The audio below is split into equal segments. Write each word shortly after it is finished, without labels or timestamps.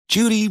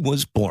Judy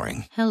was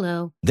boring.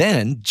 Hello.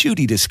 Then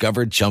Judy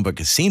discovered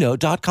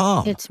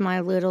ChumbaCasino.com. It's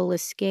my little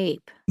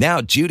escape. Now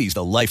Judy's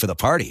the life of the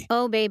party.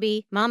 Oh,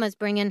 baby, mama's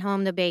bringing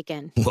home the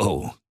bacon.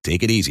 Whoa,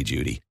 take it easy,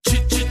 Judy.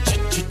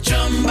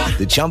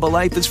 The Chumba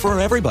life is for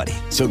everybody.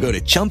 So go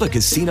to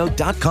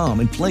ChumbaCasino.com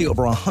and play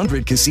over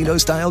 100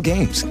 casino-style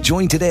games.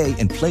 Join today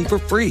and play for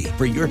free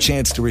for your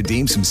chance to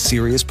redeem some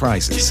serious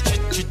prizes.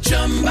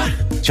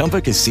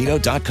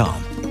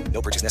 ChumbaCasino.com.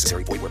 No purchase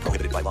necessary. Void where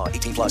prohibited by law.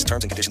 18 plus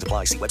terms and conditions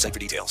apply. See website for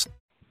details.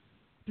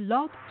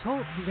 Blog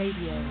Talk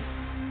Radio.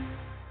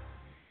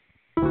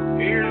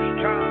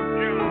 Here's Tom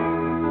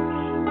Jones.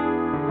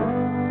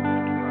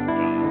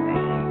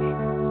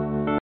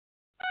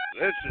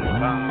 This is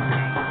Tom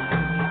Jones.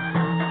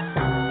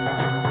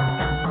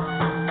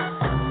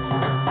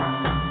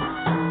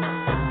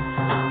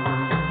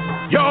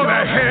 You're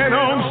the head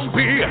on the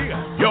spear.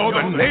 You're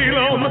the nail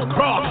on the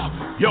cross.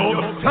 You're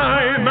the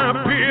fly in my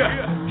beer.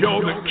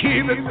 You're the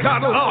key that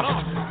got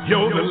lost.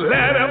 You're the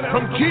letter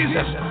from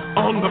Jesus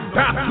on the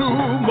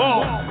bathroom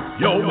wall.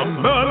 You're the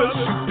mother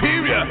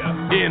superior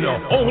in a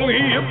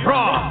holy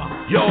bra.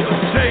 You're the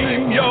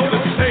same, you're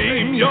the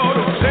same, you're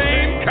the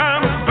same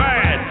kind of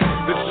bad.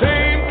 The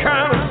same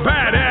kind of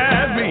bad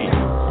as me.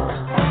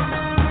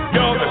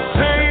 You're the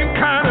same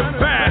kind of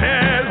bad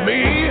as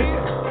me.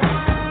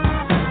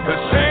 The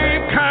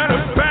same kind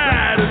of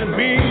bad as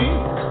me.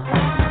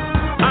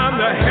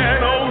 I'm the head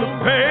on the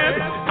bed.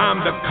 I'm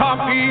the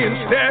coffee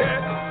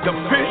instead. The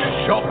fish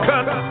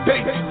shortcut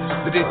bait.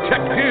 The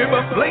detective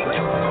of late.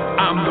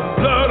 I'm the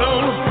blood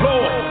on the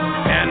floor.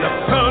 And the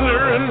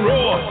thunder and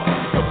roar.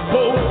 The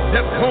boat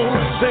that's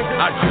gonna sink.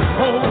 I just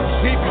won't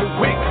sleep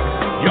awake.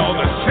 You're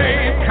the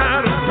same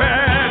kind of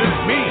bad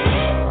as me.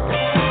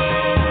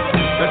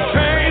 The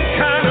same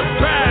kind of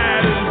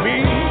bad as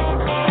me.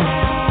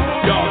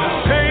 You're the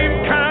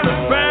same kind of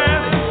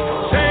bad.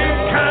 Same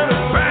kind of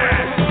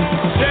bad.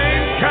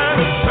 Same kind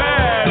of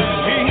bad as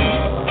me.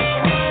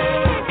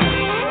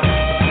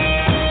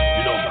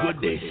 You know,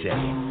 good they say.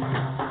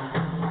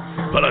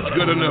 But it's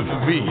good enough for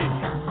me.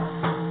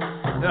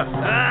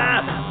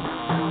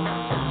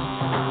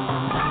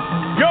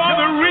 You're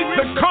the wreath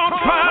that caught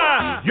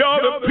fire.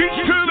 You're the peach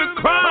to the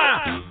choir.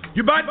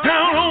 You bite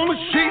down on the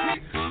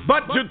sheet,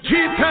 but your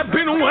teeth have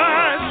been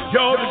wise.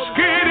 You're the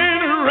skid in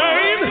the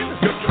rain.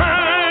 You're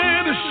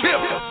trying to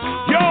shift.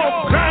 You're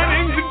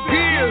grinding the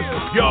gears.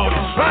 You're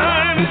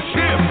trying to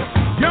shift.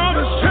 You're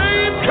the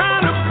same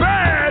kind of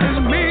bad as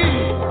me.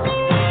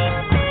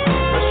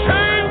 The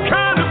same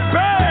kind of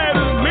bad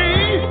as me.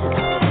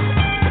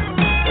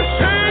 The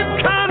same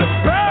kind of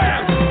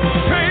bad.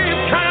 Same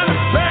kind of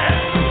bad.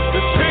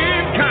 The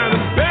same kind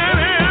of bad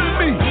as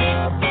me.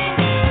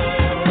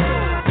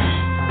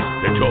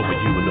 They told me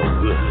you were no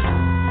good.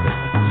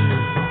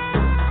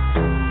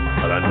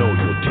 But I know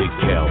you'll take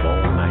care of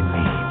all my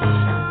needs.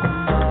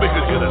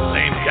 Because you're the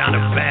same kind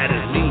of bad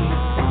as me.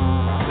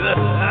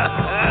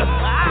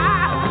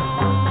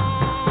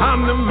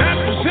 I'm the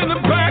mattress in the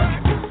back.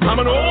 I'm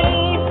an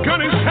old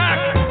gunny sack.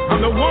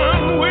 I'm the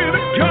one with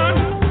a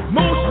gun,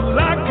 most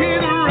likely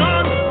to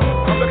run.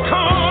 I'm the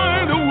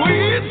kind of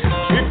weeds.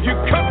 If you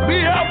cut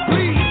me, I'll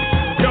bleed.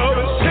 You're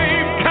the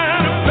same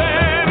kind of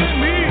bad as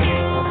me.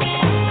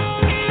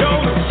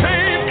 You're the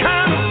same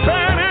kind of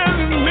bad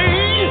as me.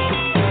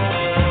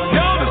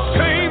 You're the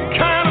same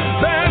kind of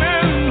bad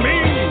as me.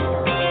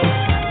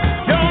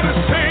 You're the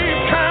same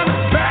kind of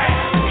bad.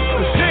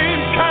 The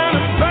same kind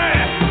of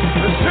bad.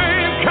 The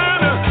same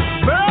kind of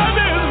bad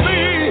as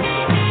me.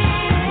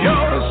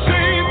 You're the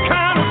same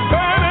kind of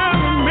bad as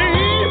me.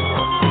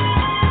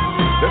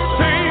 The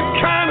same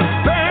kind of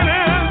bad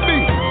as me.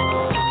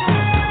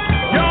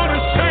 You're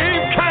the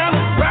same kind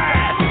of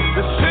bad.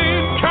 The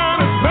same kind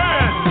of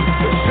bad.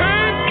 The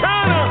same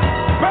kind of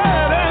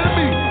bad as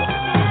me.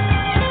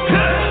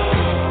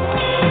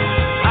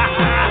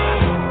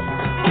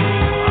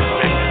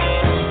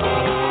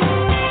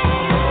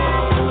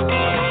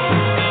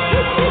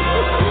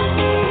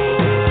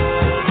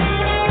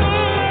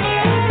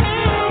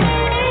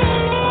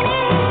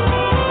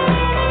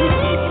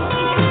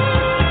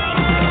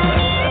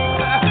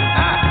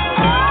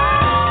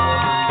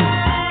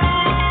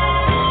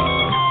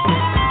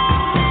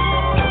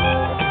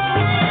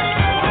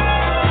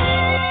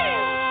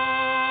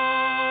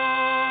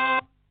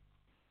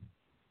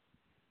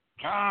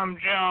 Tom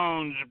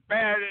Jones,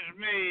 bad as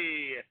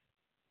me.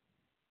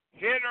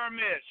 Hit or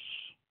miss.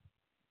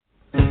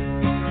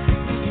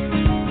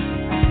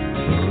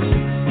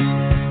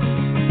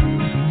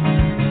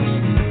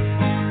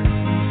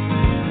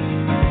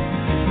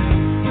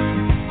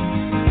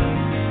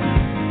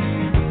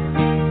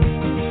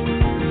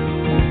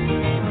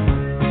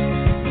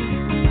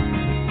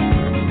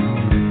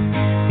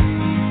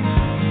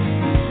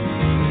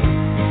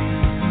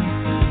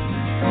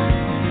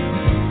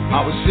 I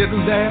was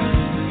sitting there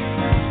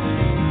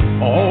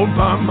all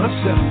by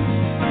myself,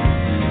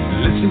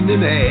 listening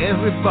to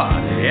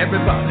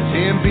everybody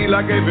saying be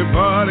like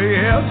everybody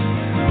else.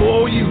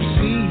 Oh, you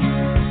see,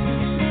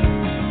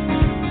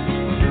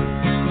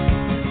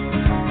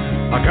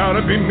 I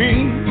gotta be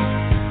me.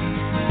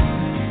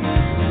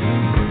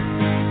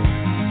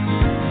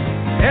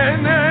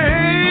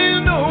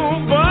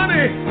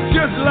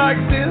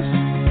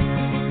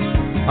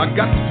 I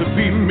got to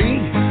be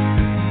me.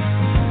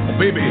 Oh,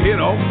 baby, hit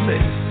all this.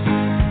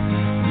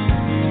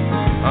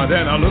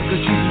 Then I look at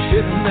you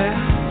sitting there.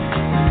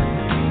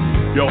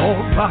 You're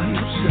all by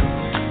yourself.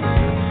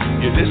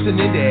 You're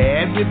listening to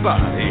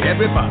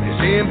everybody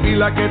saying be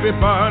like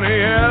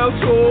everybody else.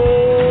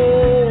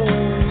 Oh,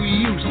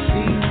 you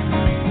see,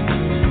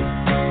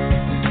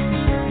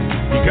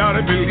 you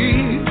gotta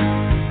believe.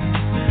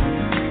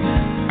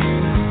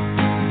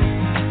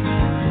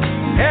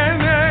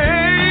 And there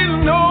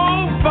ain't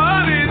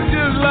nobody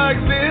just like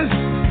this.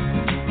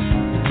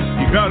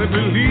 You gotta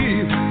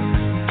believe.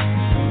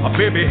 A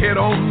baby hit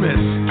on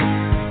miss.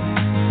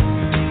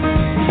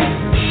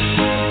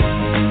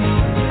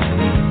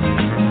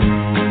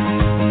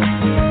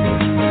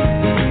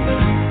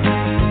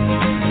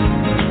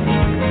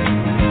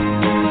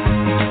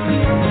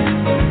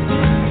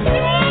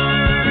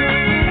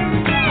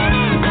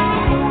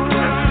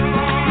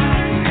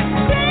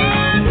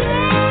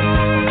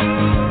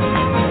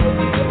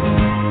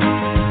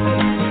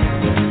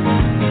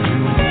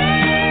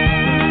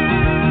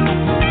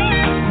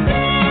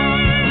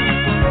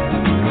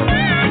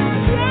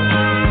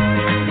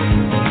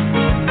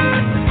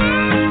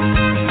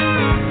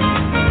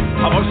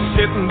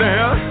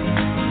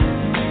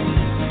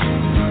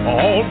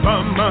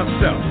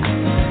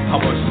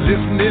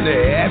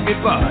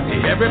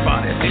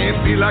 Everybody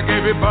can't be like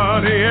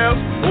everybody else.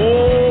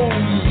 Oh,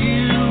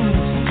 you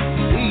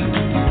see,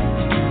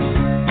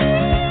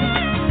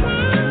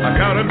 I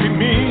gotta be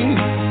me.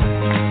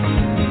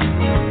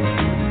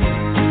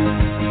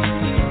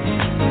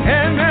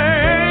 And there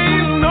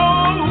ain't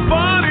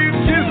nobody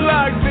just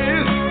like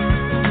this.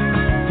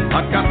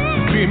 I got to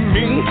be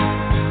me.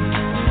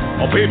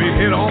 Oh, baby,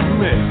 hit on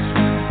this.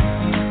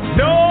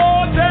 No,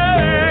 there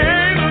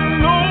ain't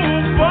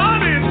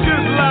nobody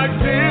just like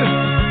this.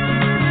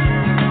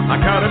 I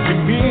gotta be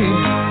me.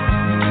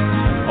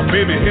 Oh,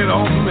 baby, hit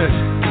on this.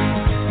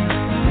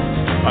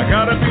 I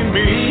gotta be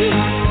me.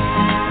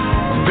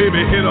 Oh, baby,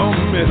 hit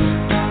on this.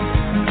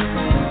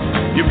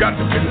 You got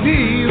to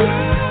believe.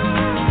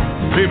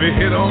 Baby,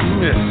 hit on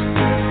this.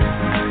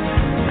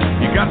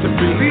 You got to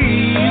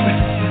believe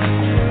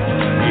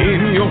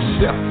in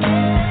yourself.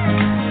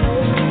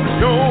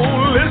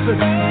 Don't listen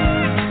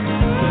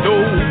to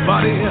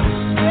nobody else.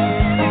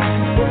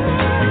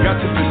 You got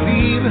to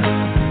believe.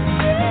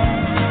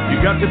 You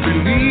got to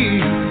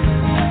believe,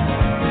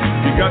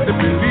 you got to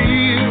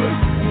believe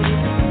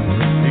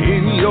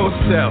in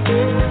yourself.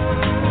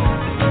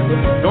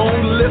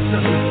 Don't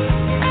listen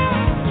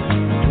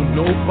to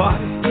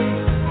nobody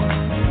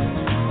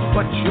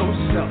but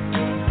yourself.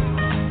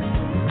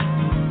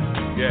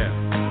 Yeah,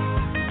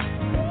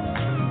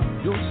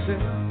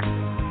 yourself.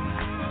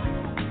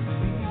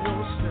 Be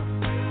yourself.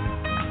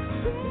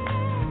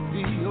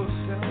 Be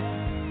yourself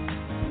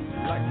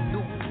like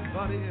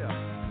nobody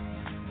else.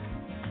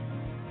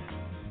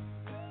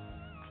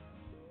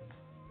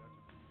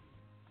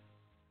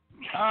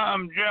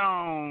 Tom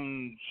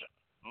Jones,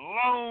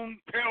 Lone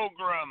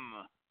Pilgrim.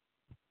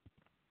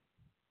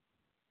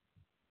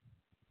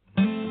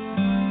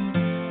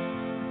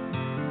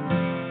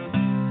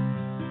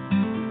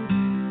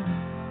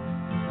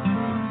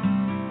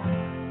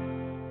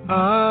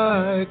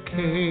 I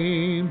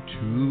came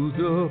to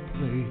the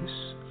place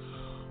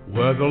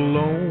where the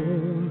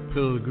lone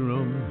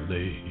pilgrim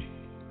lay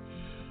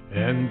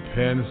and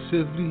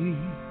pensively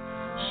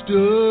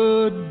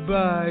stood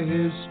by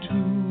his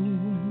tomb.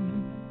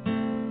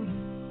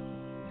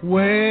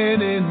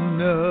 When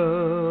in a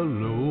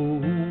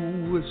low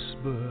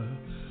whisper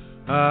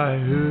I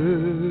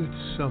heard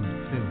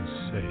something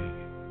say,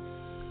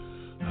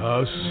 how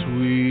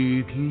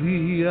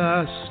sweetly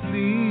I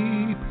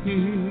sleep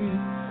here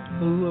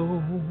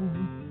alone.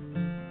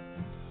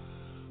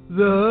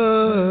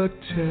 The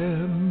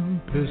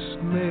tempest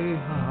may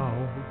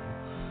howl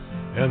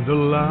and the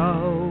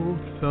loud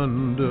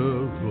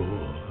thunder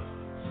roar,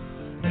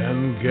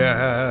 and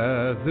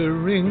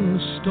gathering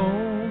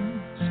storms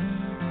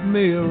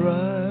may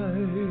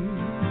arise,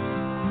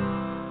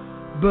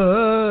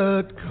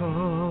 but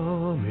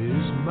calm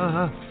is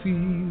my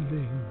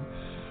feeling,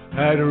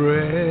 at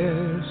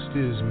rest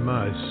is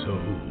my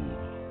soul.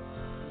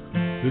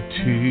 The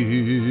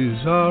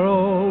tears are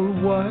all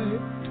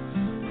wiped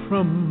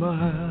from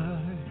my eyes.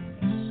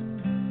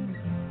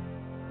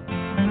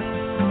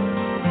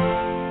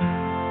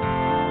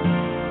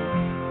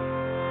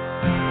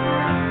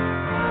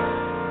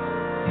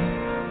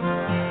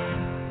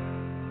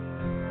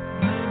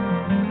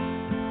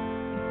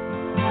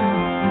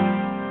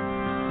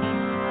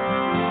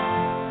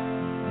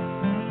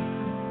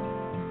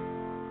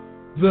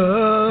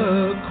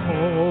 The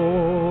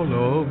call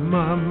of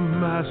my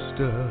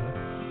master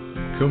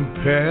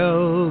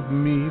compelled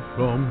me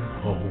from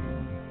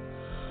home.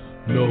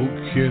 No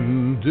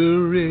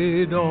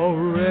kindred or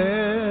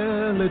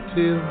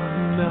relative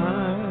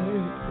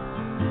nigh.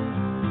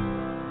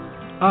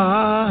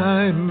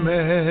 I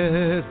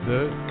met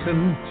the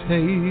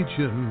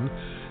contagion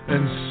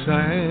and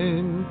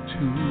sank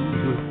to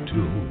the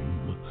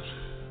tomb.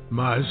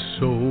 My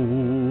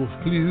soul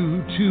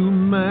flew to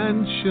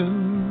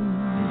mansions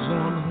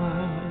on high.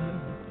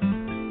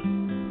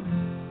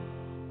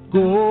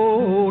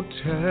 Go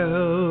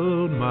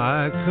tell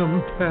my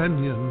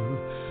companion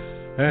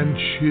and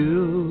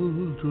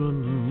children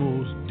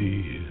most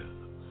dear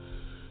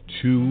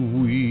to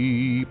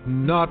weep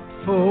not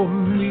for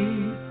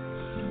me,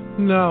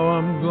 now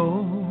I'm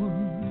gone.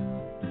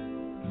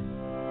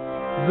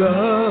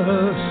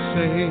 The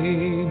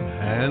same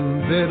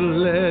hand that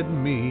led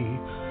me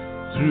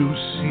through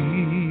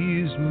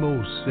seas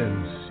most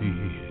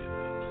sincere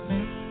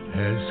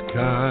has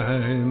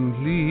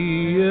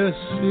kindly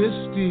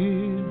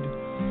assisted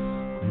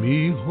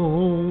me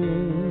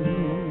home.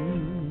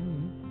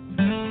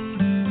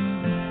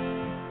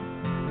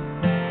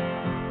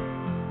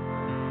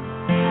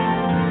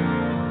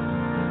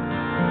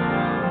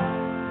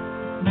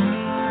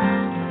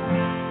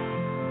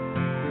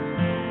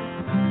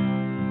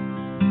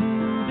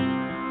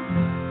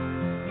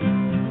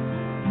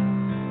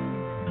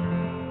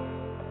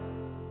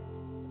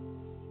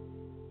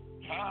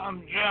 Tom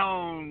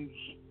Jones,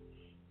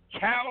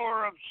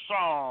 Tower of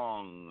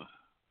Song.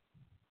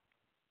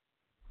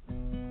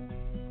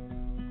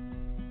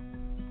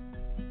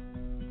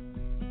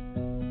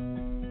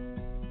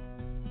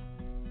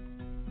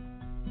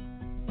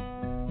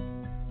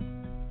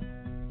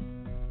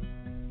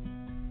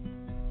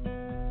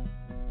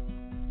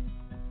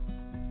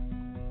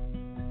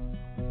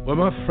 Well,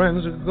 my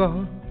friends are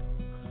gone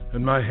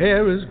and my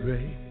hair is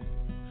gray.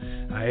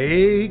 I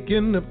ache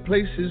in the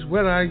places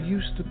where I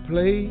used to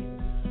play,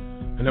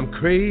 and I'm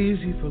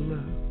crazy for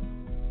love,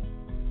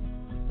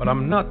 but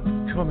I'm not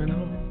coming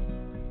home.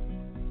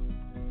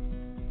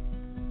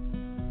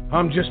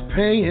 I'm just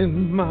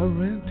paying my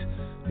rent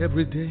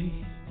every day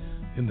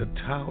in the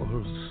Tower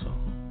of Song.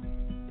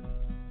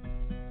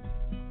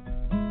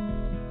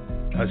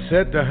 I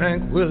said to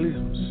Hank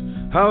Williams,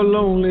 how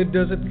lonely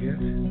does it get?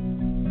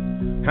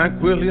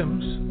 Hank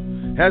Williams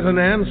hasn't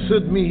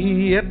answered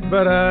me yet,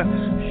 but I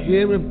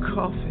hear him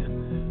coughing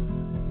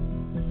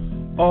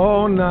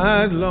all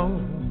night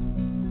long.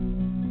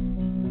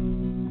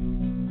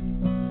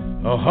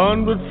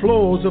 100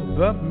 floors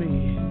above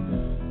me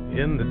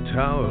in the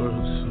Tower of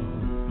Song.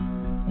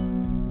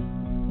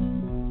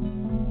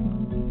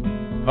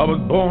 I was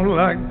born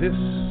like this,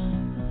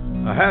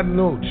 I had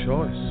no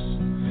choice.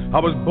 I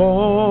was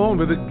born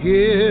with the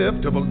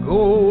gift of a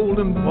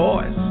golden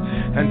voice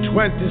and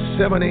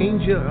 27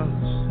 angels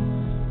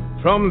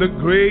from the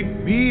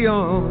great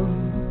beyond.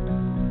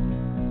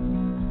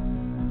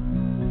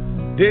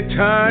 They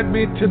tied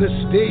me to the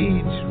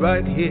stage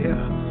right here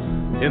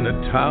in the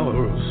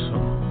Tower of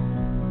Song.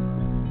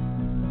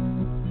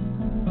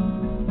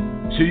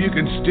 So you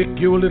can stick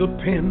your little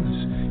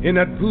pins in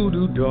that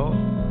voodoo doll.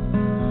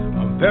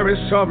 I'm very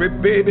sorry,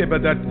 baby,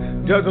 but that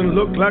doesn't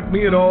look like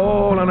me at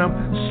all. And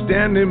I'm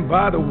standing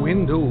by the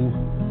window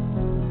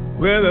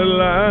where the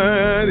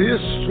light is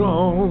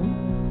strong.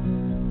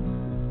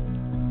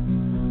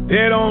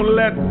 They don't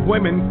let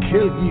women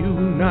kill you,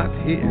 not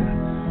here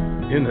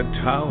in the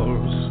Tower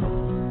of Song.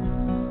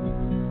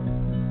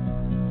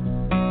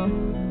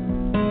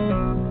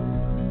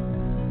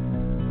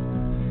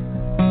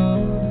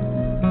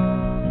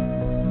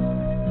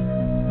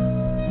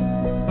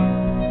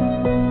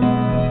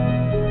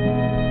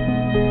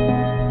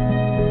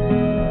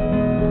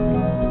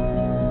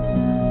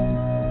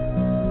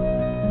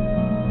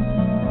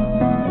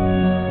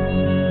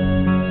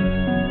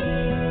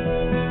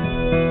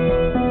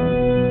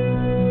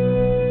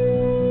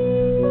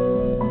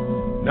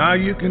 Now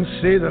you can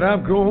say that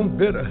I've grown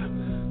bitter,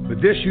 but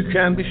this you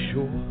can be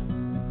sure.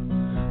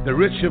 The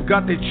rich have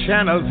got their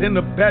channels in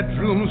the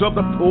bedrooms of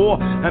the poor,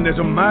 and there's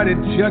a mighty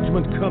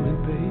judgment coming,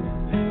 baby.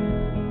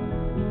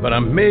 But I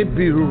may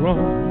be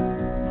wrong.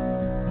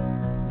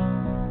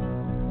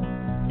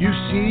 You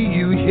see,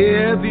 you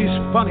hear these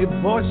funny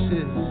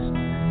voices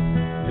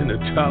in the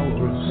Tower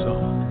of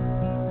Song.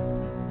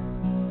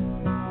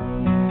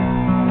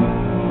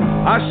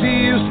 I see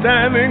you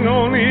standing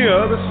on the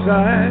other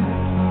side.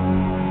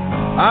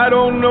 I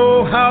don't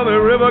know how the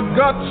river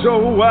got so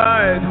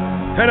wide,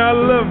 and I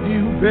loved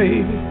you,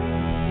 baby,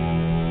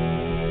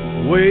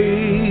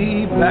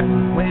 way back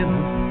when.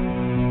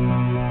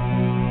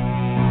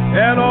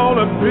 And all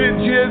the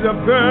bridges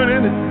are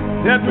burning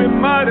that we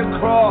might have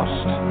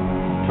crossed,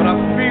 but I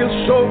feel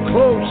so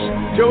close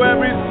to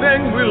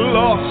everything we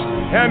lost,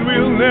 and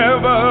we'll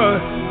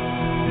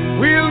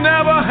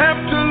never have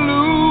to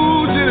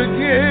lose it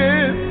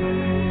again.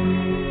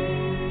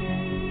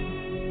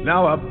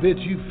 Now I bid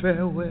you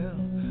farewell.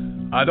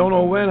 I don't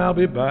know when I'll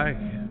be back.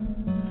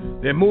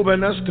 They're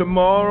moving us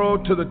tomorrow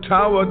to the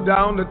tower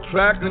down the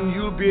track, and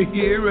you'll be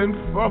hearing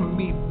from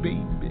me,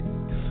 baby,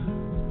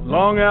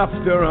 long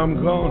after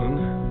I'm gone.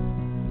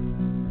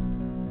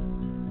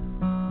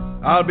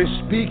 I'll be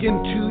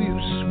speaking to you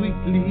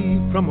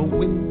sweetly from a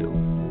window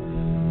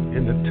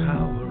in the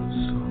Tower of Song.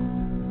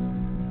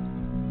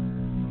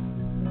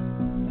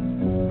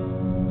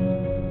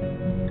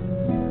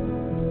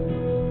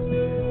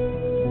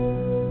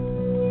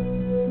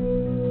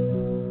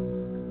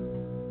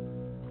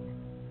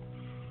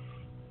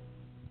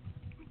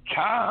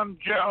 Tom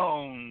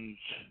Jones,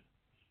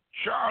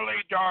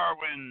 Charlie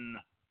Darwin.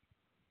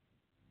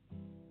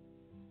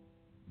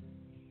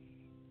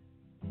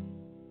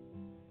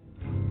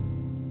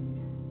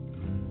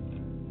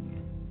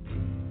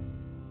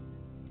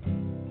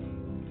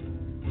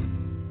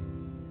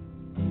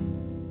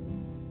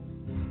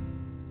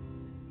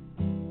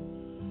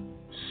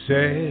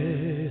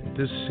 Set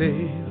the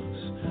sails,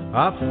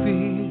 I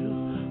feel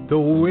the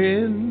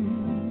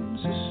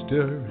winds are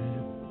stirring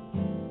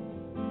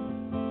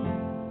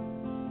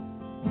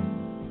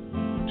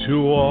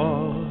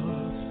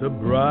towards the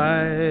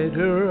bright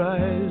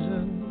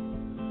horizon.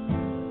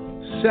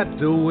 Set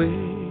the way,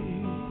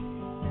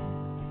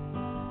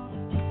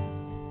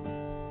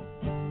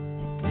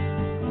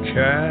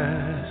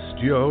 cast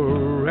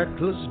your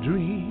reckless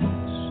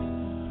dreams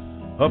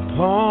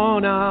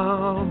upon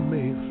our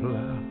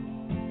Mayflower,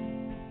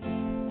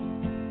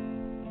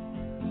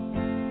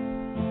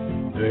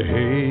 the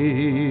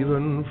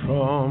haven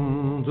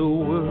from the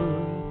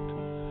world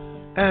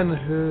and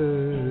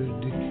her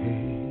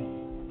decay.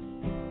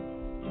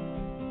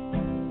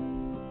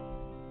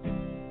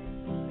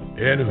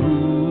 And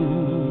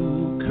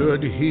who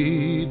could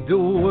heed the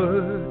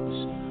words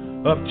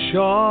of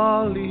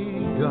Charlie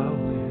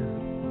Darwin,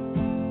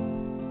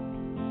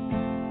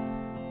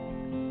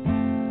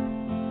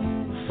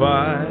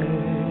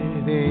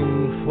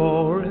 fighting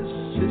for a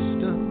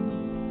system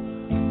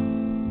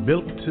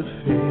built to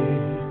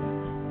fail?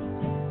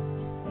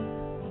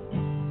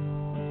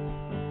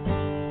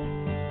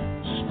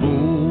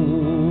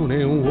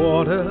 Spooning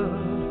water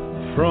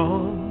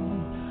from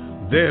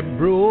their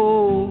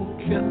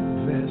broken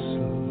vessels,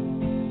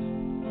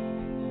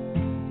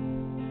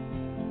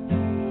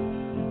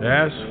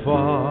 as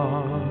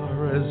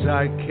far as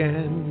I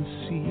can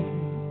see,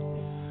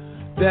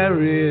 there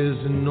is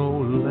no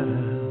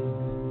land.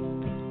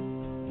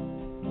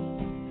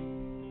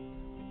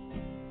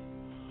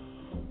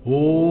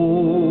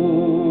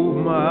 Oh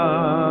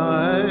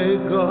my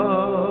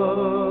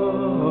God,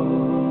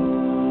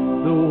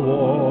 the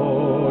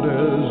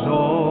waters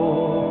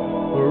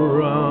all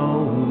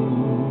around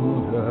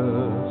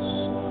us.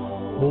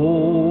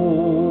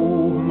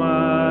 Oh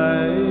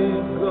my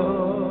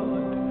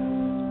God,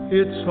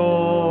 it's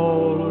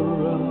all around.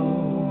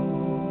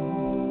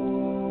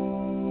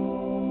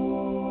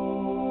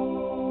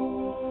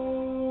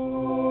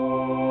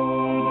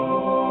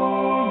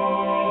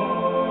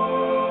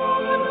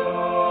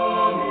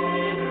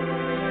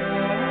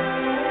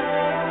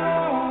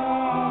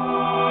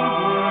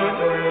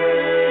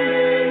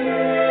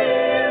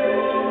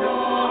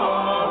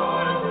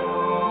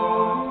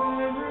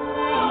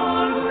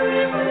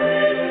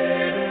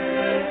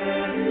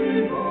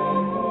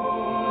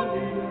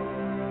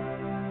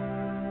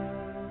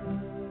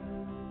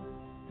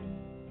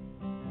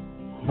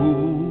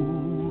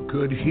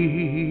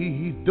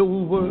 Heed the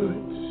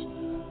words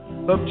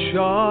of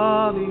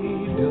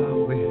Charlie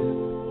Darwin.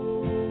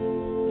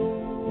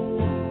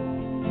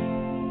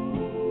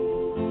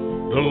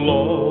 The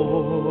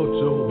lords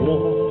of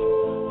war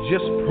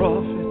just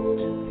profit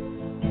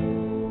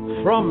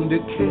from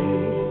decay,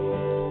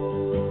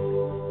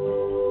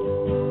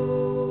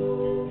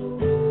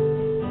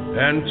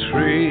 and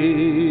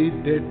trade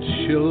their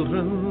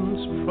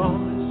children's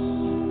promise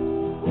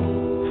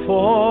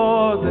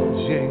for the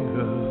jingle.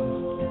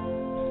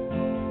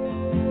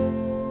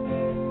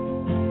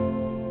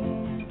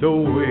 The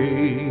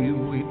way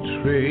we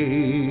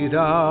trade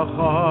our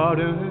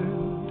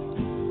hard-earned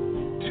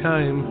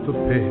time for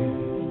pay.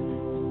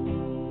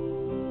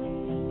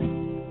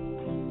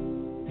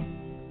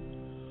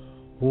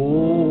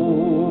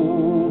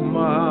 Oh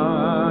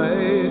my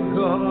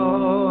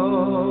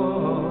God,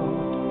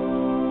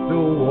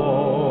 the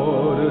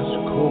water's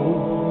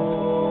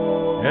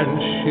cold and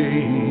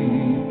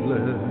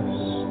shapeless.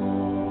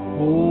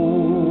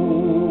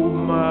 Oh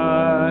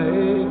my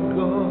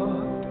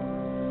God,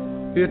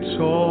 it's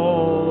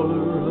all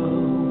around.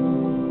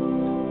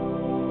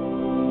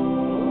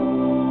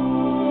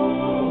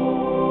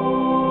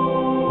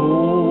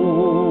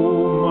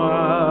 Oh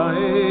my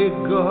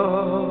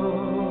God,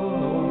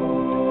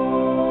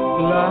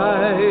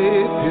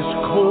 life is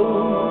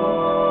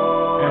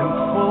cold and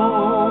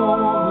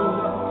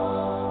formless.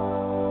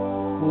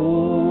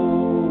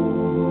 Oh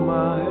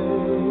my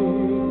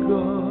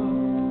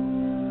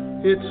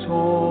God, it's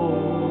all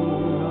around.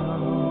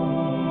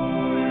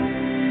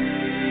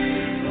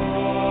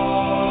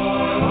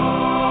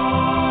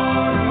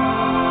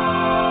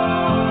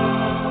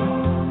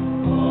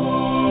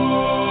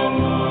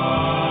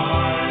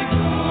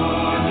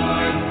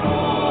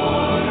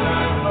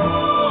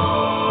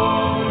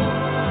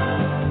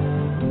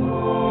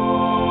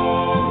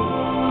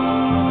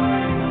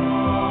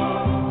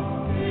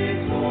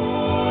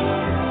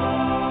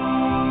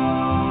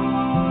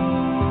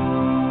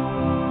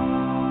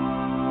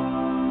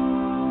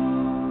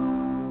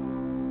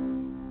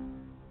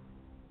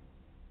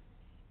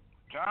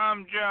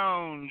 Tom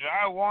Jones,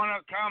 I want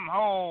to come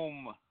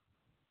home.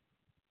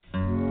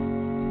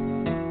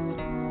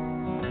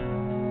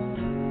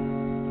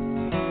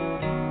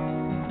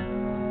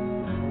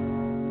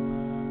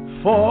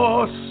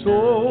 For so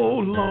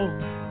long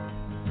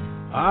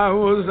I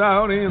was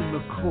out in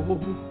the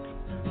cold,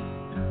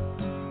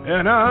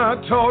 and I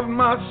taught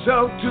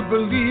myself to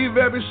believe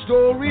every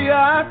story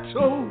I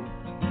told.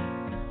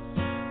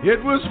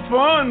 It was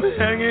fun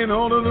hanging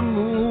under the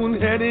moon,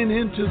 heading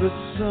into the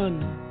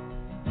sun.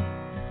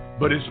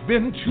 But it's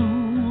been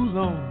too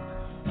long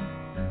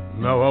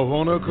Now I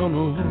wanna come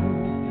home.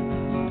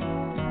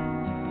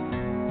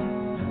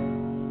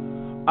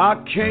 I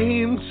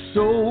came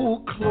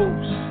so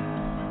close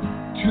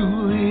to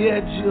the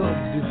edge of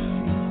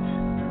defeat,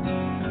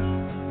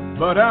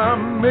 but I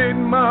made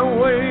my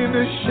way in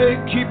the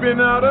shade,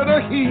 keeping out of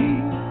the heat.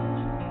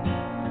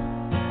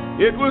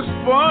 It was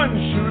fun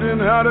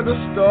shooting out of the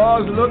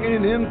stars,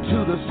 looking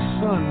into the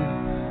sun,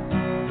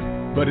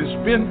 but it's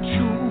been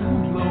too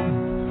long.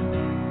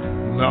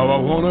 Now I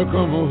wanna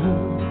come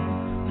home.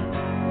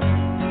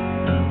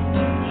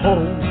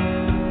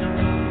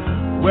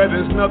 Home, where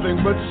there's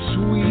nothing but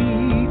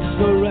sweet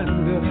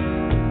surrender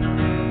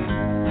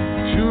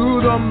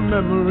to the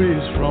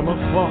memories from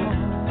afar.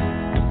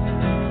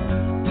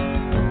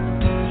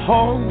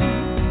 Home,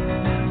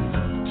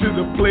 to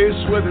the place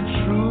where the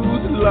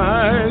truth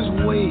lies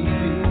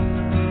waiting.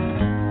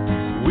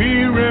 We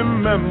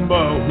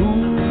remember who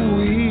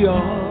we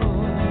are.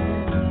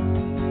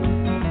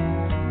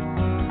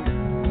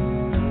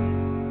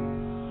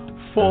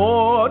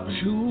 For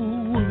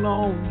too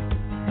long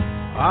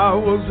I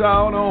was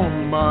out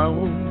on my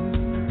own.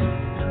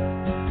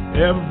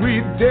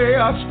 Every day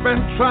I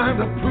spent trying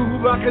to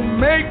prove I could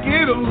make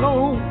it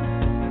alone.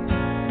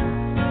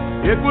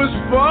 It was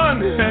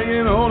fun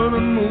hanging on to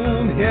the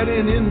moon,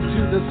 heading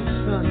into the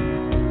sun,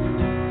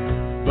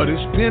 but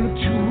it's been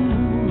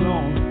too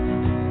long.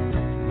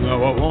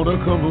 Now I wanna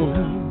come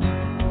home.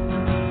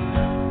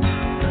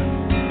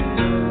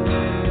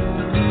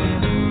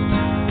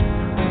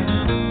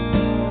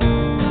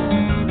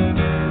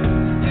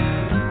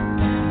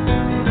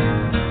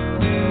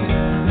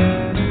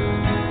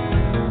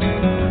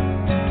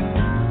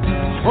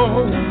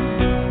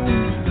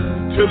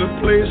 To the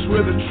place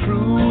where the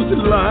truth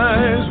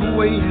lies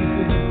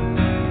waiting.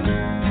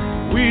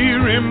 We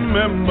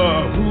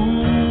remember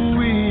who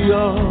we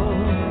are.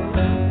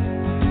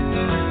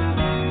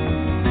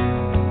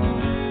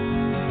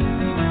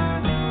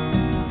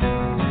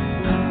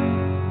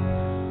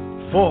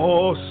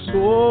 For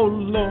so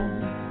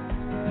long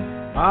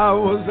I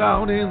was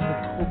out in the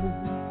cold,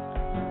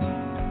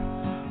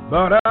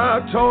 but I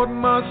taught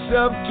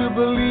myself to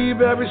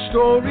believe every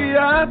story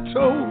I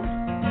told.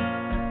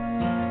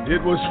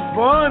 It was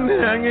fun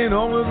hanging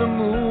over the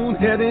moon,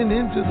 heading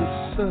into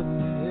the sun,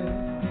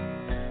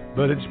 yeah.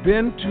 But it's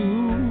been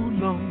too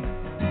long.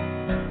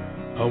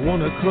 I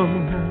wanna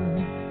come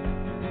home.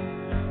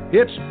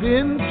 It's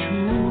been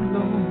too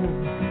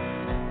long.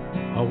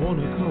 I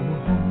wanna come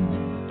home.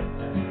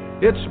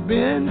 It's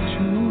been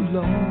too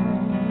long.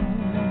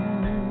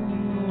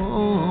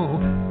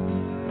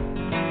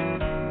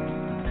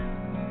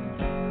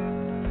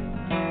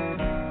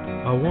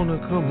 I wanna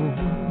come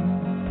home.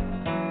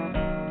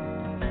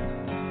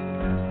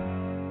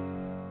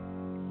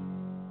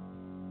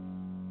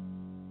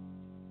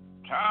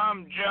 Tom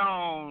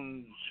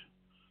Jones,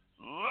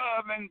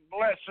 love and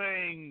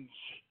blessings.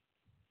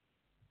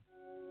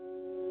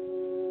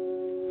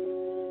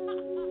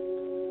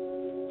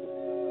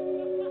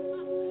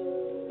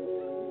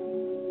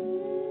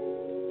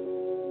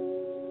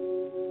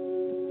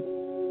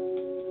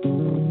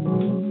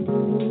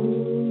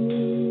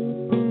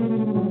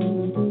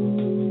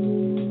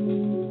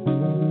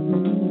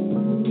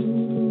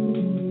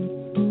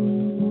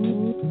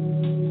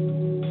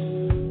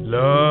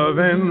 Love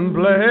and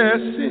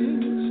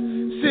blessings,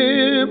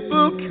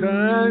 simple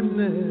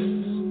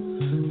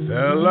kindness,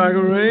 fell like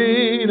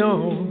rain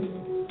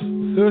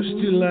on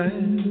thirsty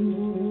land.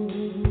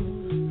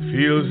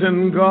 Fields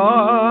and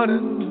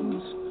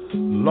gardens,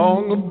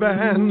 long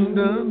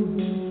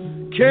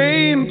abandoned,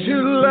 came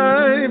to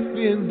life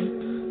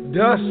in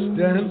dust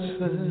and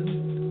sand.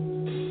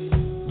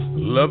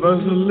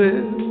 Lovers'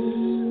 lips,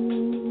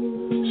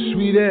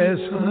 sweet as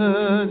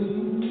honey,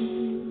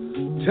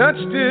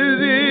 touched as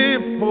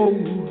if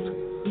old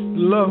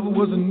love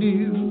was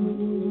new.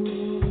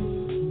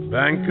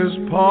 Bankers'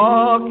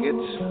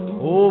 pockets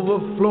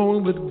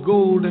overflowing with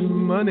gold and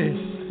money,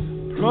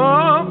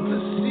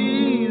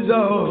 prophecies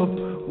of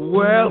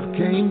wealth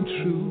came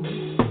true.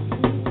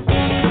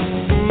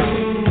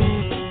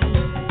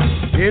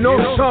 Ain't no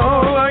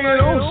song like an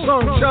old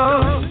song,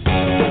 Charlie.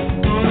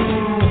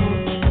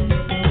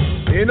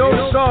 Ain't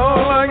no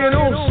song like an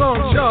old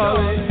song,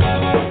 Charlie.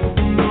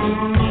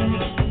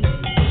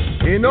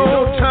 Ain't no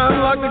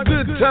time like a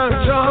good time,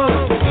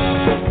 Charlie.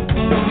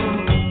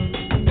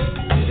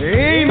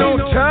 Ain't no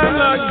time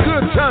like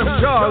good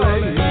time,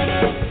 Charlie.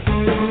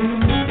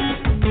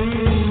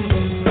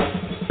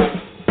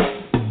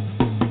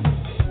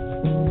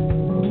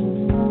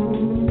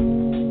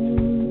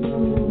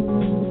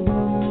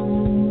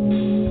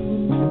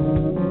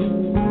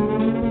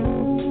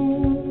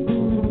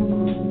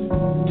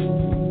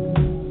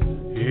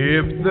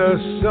 If the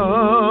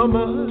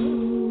summer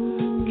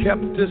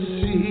kept a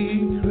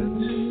secret,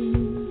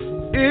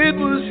 it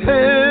was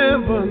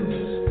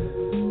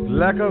heaven's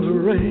lack of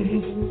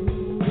rain.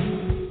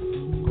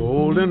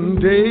 Golden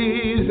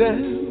days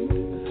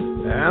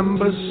and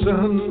amber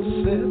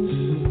sunsets,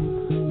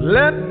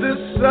 let the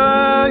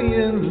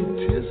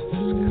scientists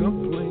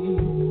complain.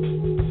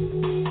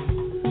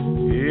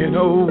 In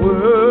a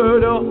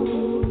word, all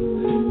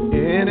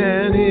in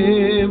an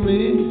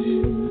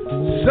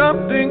image,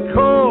 something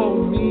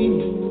called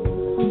me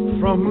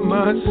from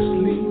my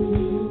sleep.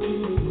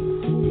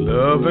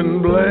 Love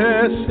and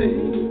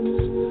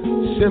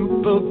blessings,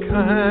 simple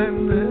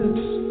kindness,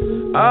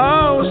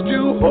 ours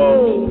to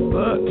hold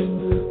but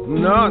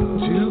not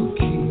to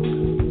keep.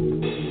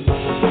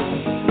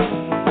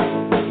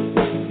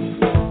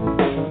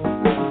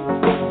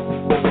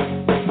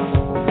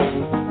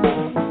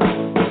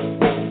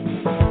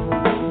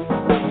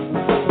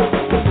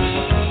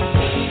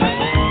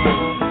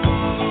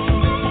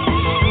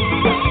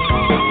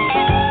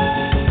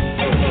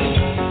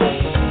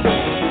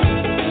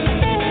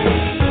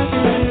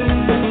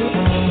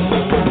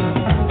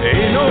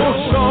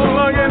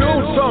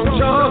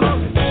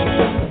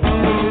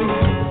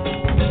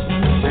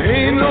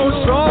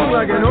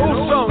 Like an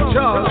old song,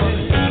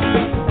 Charlie.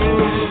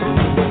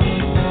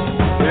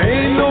 There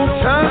ain't no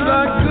time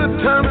like good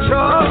time,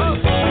 Charlie.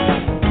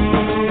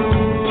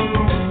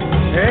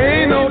 There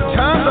ain't no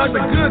time like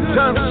the good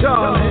time,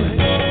 Charlie.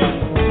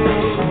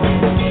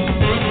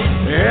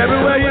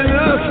 Everywhere you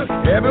look,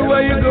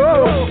 everywhere you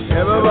go,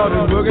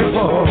 everybody's looking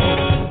for.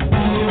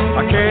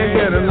 I can't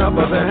get enough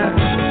of that.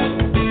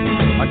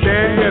 I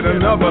can't get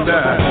enough of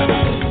that.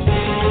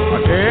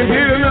 I can't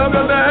get enough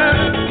of that.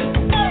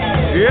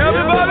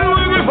 Everybody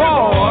looking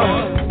for.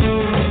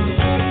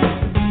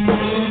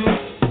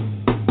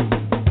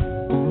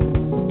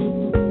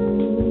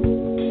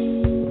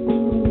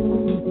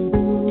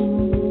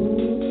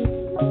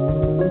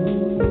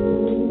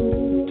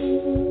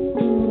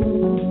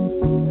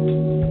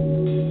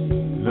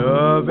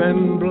 Love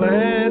and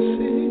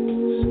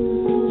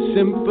blessings,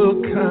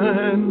 simple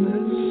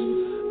kindness,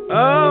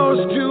 ours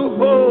to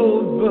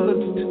hold but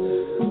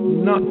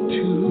not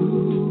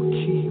to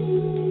keep.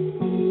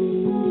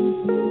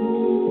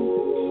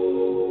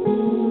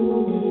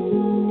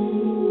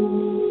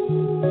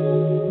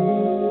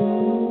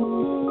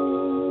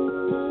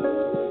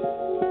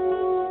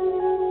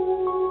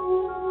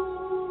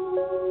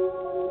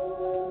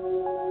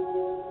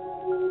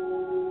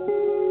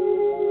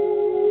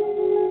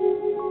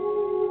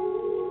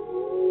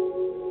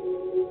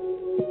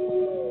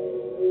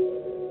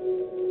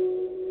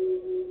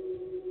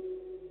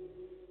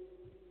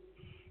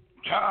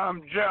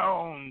 Tom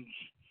Jones,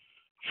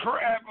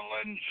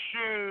 Traveling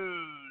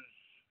Shoes.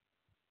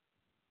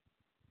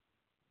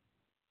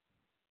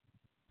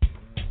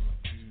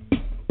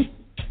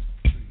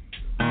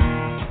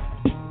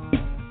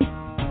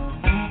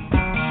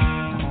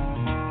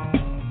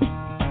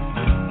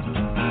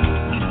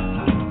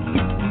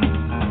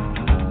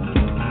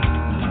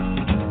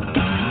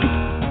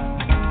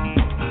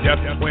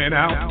 Just went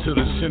out to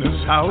the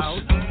sinner's house.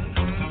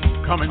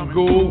 Come and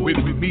go with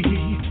me.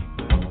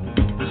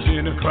 The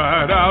sinner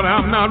cried out,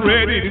 I'm not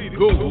ready to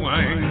go.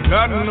 I ain't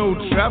got no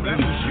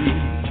traveling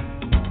shoes.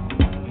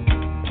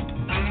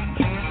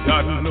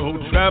 Got no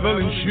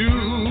traveling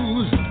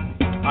shoes.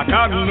 I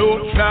got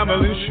no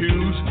traveling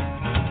shoes.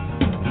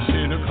 The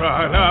sinner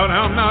cried out,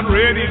 I'm not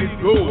ready to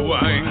go.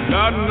 I ain't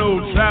got no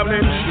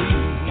traveling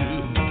shoes.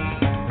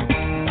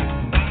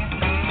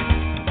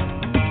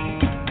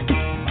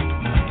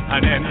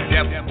 And then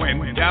death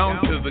went down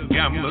to the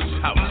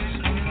gambler's house.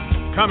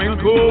 Come and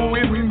go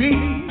with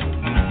me.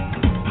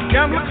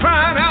 Gambler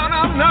cried out,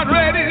 I'm not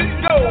ready to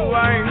go.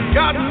 I ain't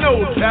got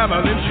no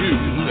traveling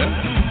shoes.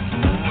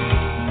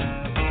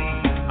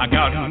 I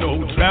got no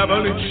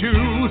traveling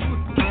shoes.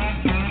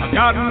 I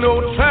got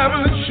no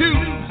traveling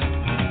shoes.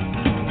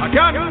 I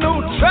got no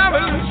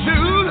traveling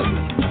shoes.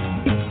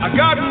 I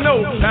got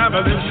no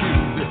traveling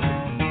shoes.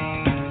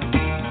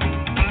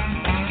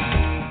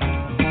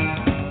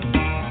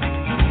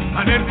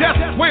 And then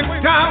death went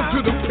down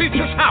to the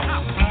preacher's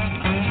house.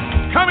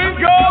 Come and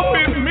go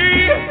with me.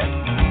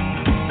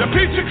 The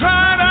preacher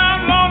cried out,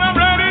 Lord, I'm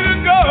ready to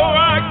go.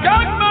 I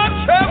got my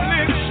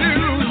traveling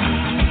shoes.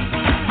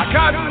 I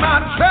got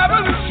my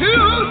traveling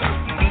shoes.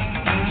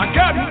 I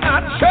got my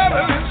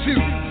traveling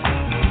shoes.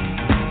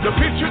 The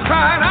preacher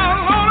cried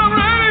out, Lord, I'm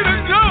ready to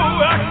go.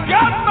 I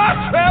got my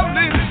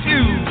traveling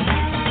shoes.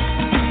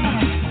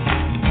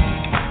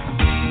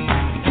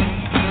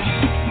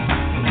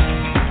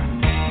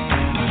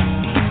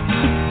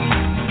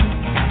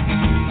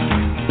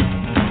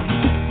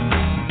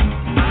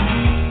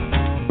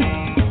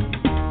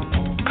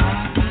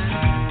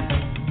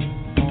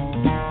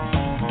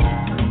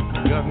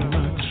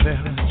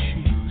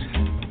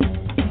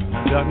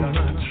 Got my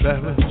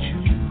traveling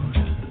shoes.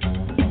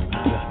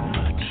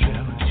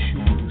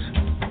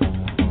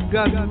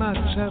 Got my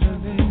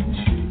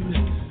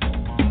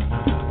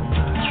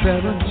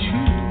traveling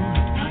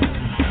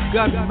shoes. I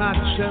got my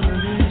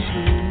traveling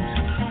shoes.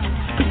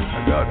 I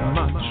got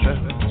my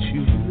traveling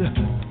shoes.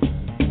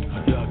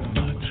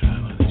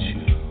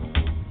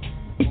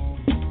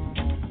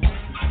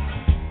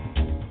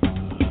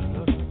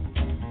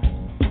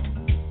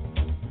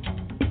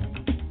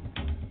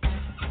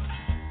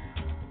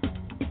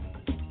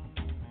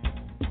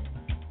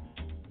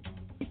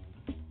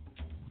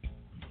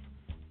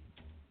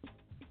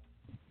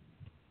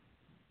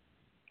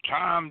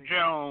 Tom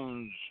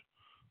Jones,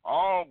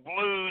 All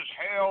Blues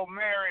Hail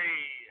Mary.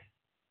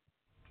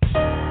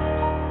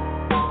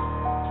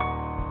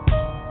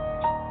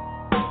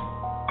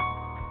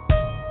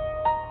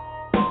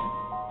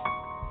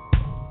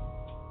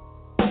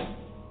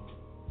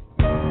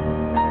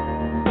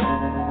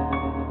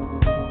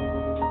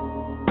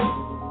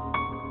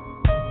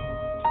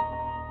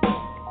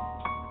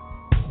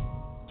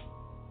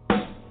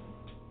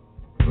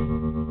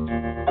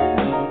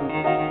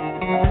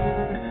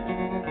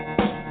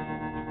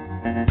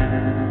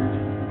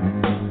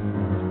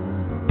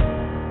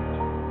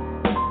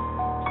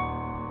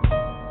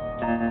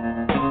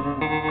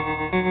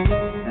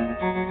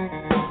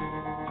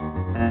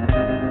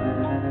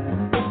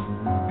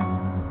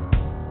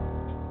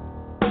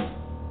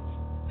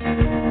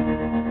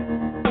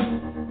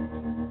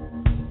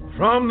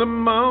 From the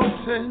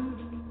mountain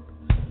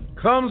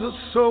comes a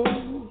soul,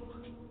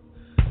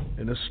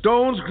 and the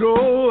stones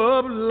grow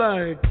up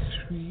like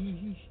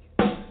trees.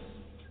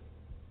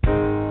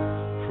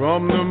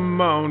 From the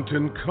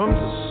mountain comes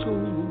a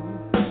soul,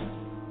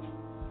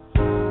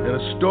 and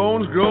the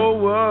stones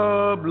grow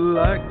up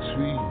like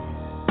trees.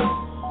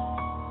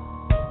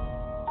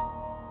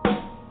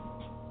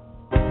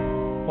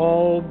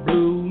 All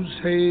blues,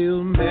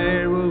 Hail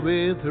Mary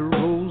with her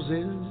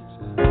roses,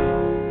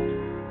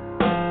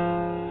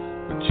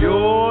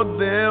 you're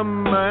their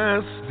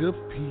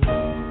masterpiece.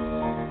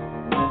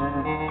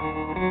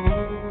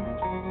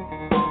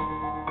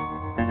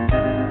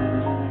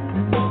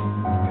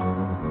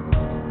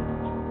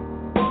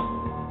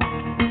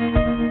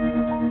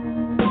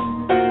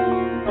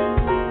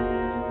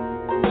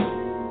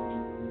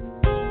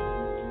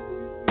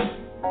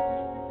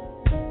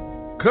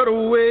 Cut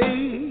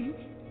away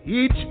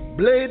each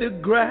blade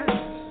of grass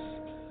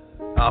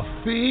our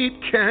feet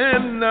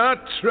cannot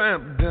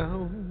tramp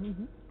down.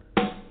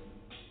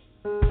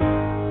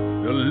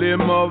 The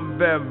limb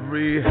of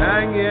every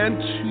hanging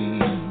tree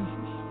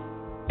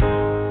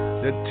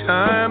that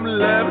time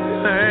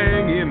left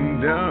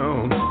hanging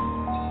down.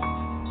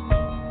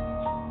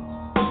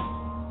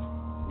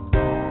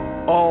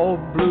 All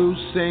blues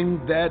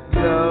sing that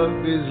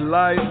love is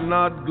life,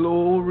 not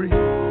glory,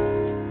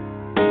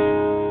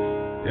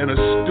 and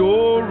a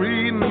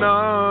story,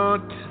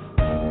 not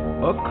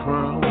a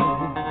crown.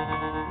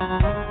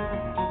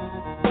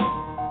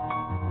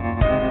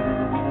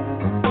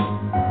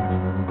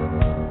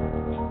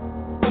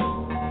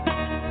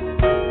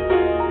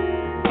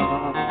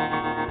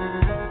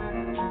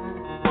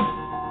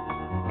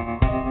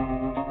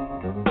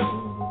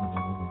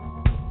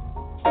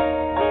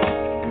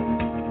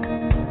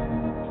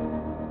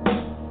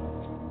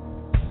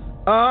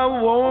 I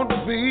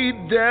won't be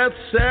death's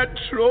sad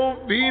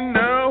trophy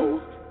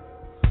now,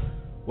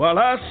 while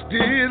I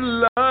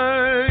still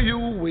lie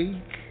awake.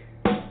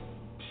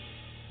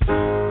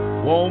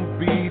 Won't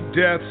be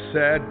death's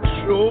sad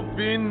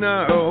trophy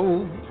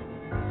now,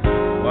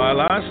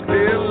 while I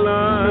still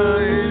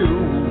lie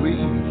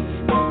awake.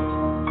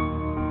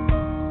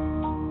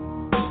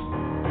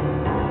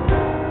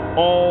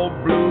 All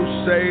blues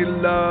say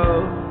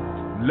love,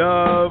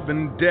 love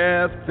and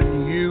death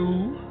and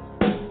you,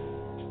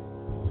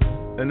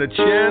 and the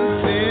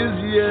chance is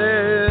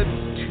yet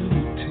to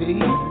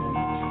take.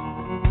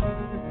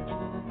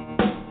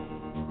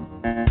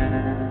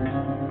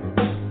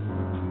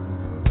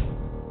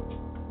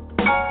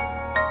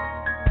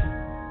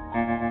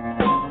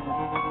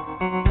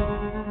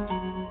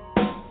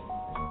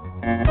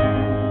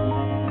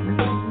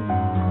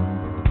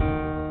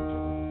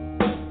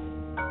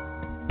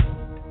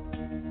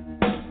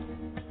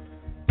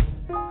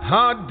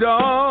 How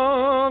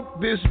dark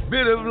this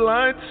bit of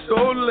light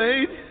so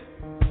late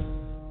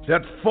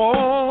that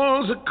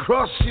falls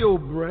across your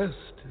breast.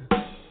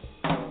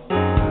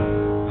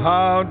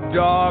 How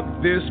dark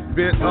this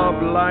bit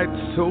of light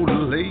so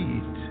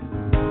late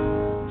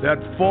that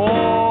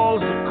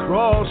falls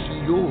across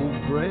your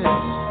breast.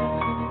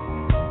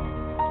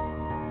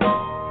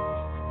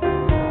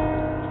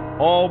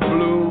 All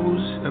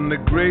blues and the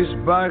grace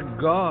by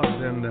God,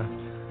 and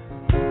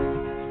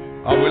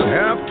I will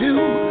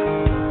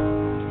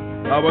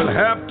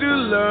have to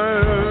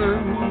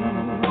learn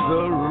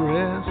the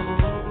rest.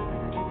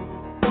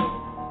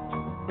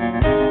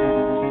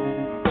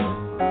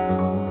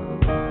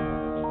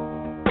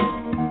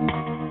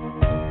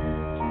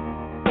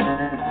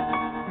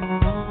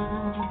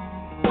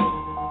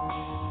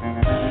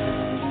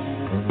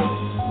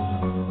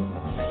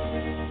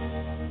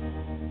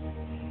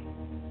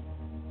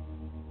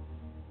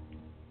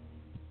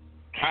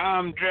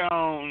 Tom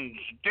Jones,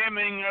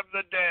 Dimming of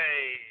the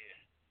Day.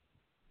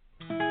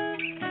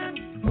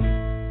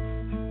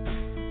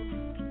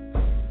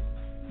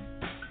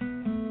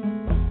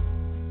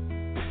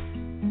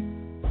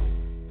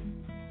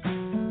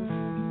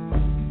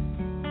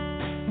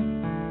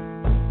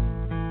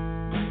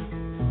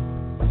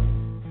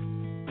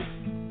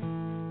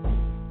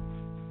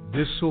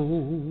 This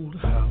old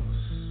house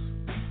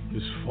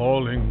is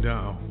falling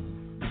down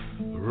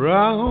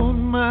around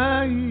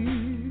my ears.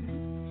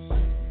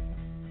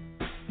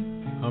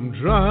 I'm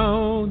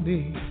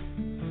drowning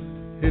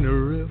in a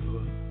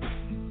river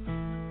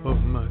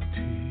of my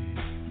tears.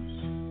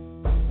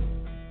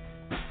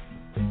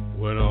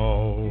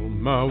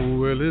 my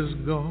will is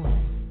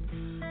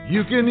gone,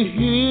 you can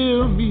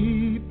hear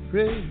me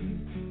pray.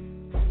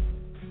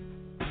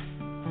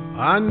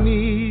 I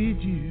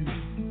need you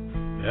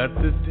at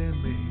the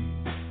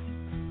dimming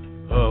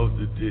of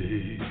the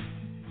day.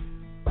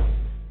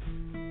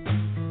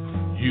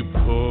 You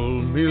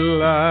pull me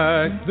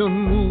like the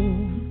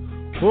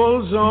moon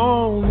pulls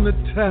on the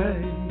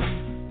tide.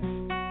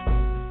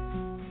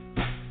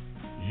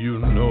 You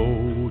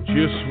know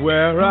just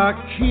where I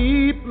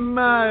keep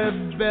my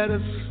better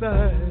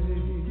side.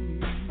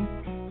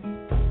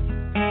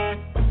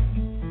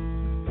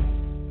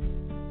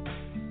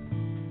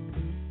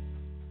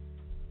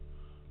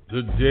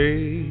 The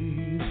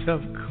days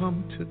have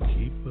come to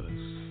keep us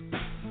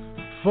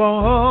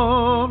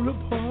far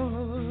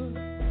apart.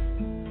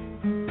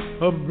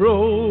 A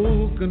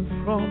broken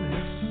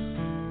promise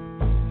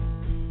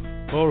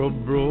or a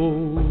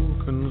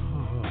broken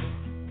heart.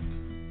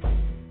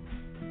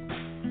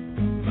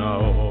 Now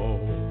all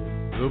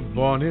the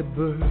bonny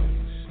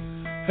birds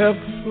have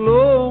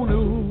flown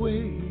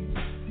away.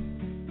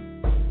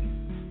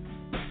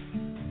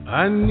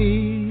 I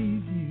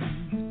need you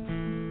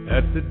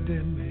at the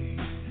dimming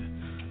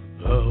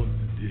of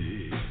the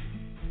day.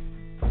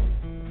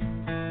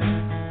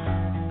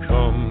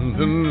 Come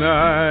the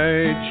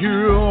night,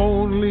 you're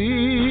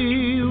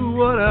only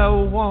what I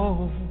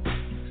want.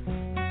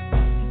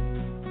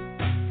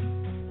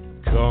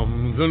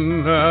 Come the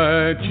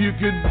night, you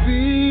could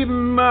be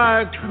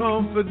my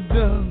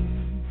confidant.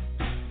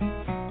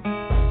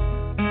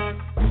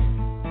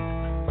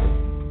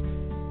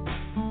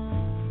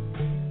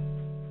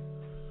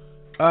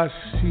 I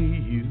see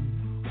you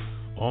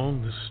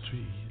on the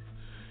street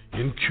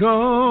in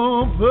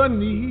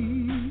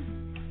company.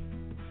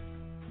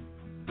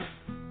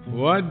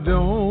 Why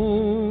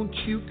don't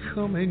you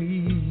come and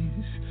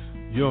ease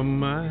your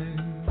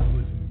mind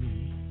with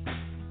me?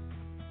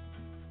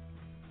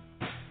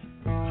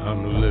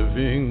 I'm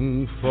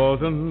living for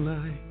the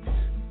night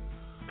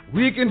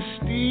we can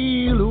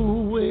steal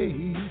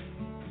away.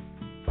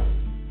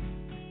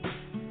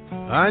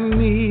 I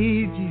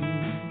need you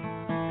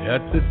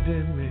at the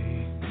dimming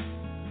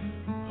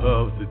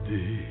of the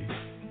day.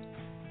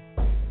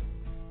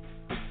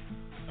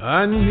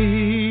 I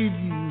need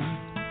you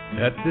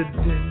at the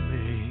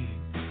dimming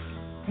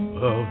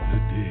of the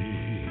day.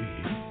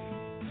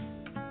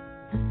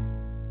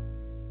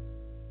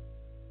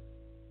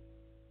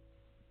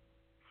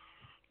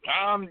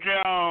 Tom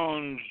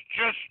Jones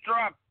just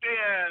dropped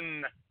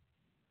in.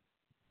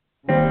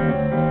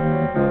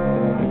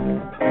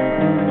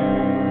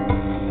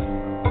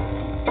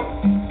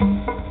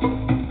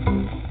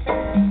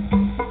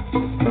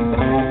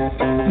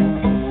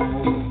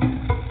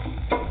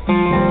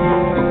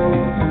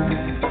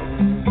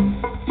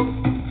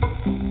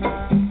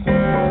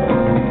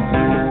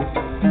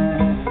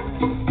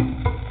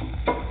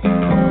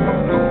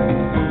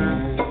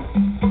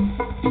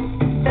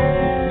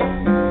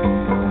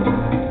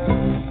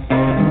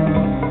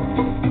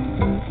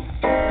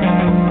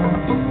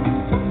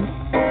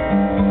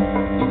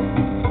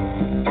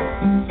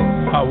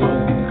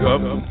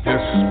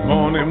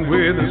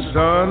 With the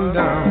sun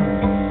down,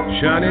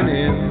 shining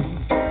in,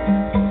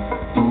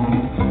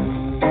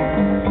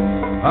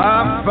 I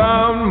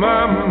found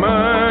my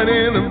mind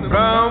in a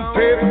brown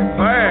paper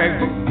bag,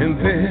 and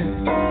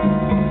then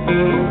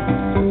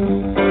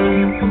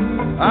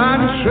I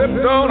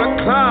tripped on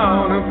a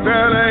cloud and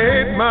fell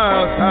 8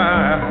 miles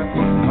high.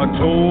 I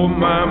tore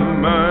my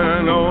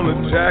mind on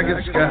a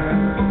jagged sky.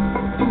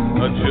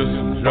 I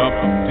just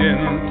dropped in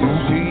to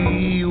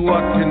see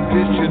what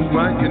condition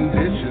my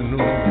condition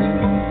would be.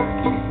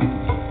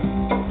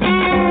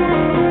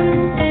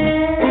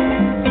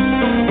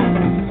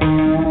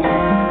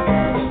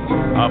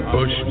 I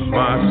pushed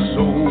my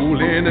soul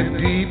in a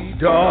deep,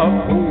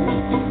 dark hole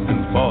and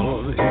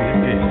followed it.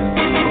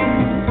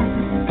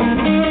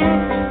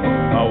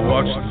 I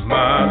watched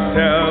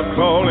myself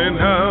crawling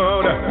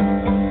out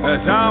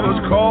as I was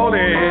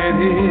crawling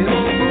in.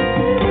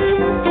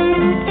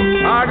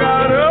 I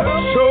got up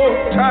so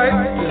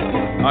tight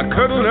I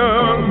couldn't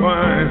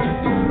unwind.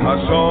 I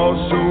saw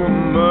so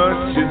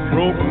much it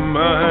broke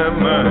my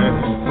mind.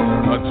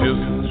 I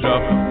just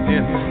dropped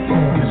in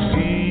to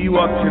see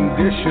what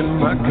condition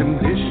my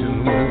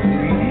condition will be.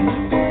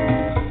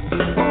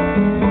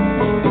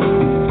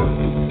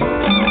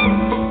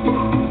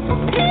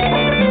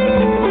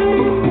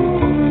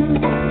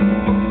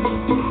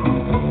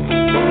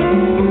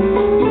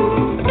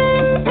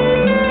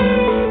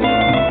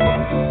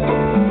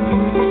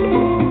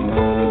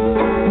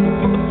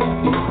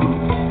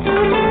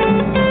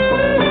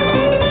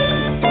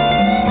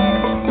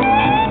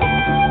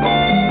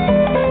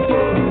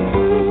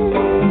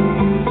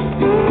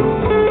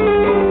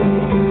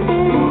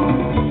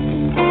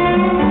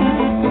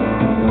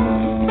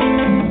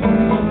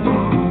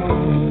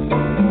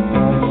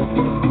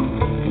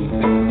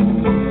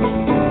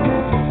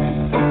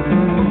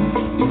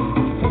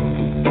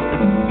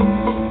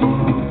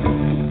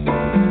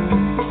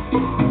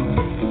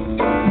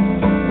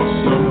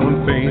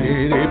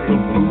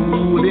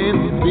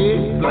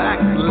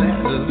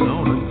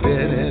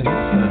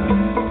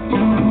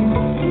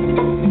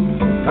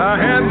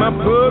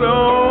 put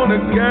on the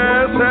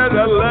gas as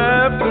I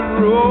left the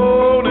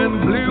road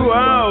and blew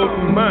out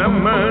my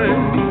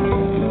mind.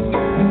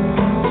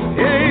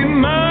 8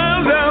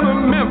 miles out of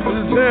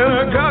Memphis and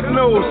I got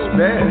no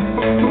spare.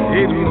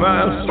 8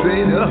 miles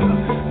straight up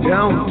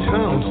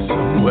downtown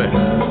somewhere.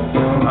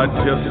 I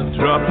just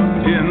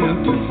dropped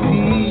in to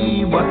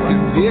see what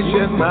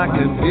condition my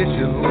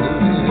condition was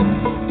in.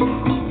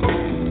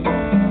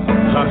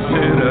 I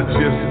said I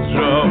just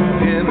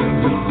dropped in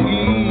to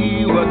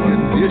see what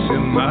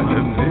condition my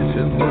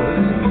condition was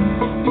in.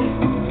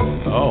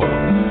 Oh,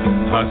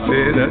 I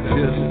said I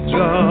just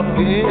dropped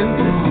in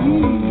to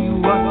see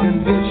what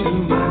condition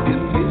my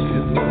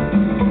condition was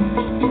in.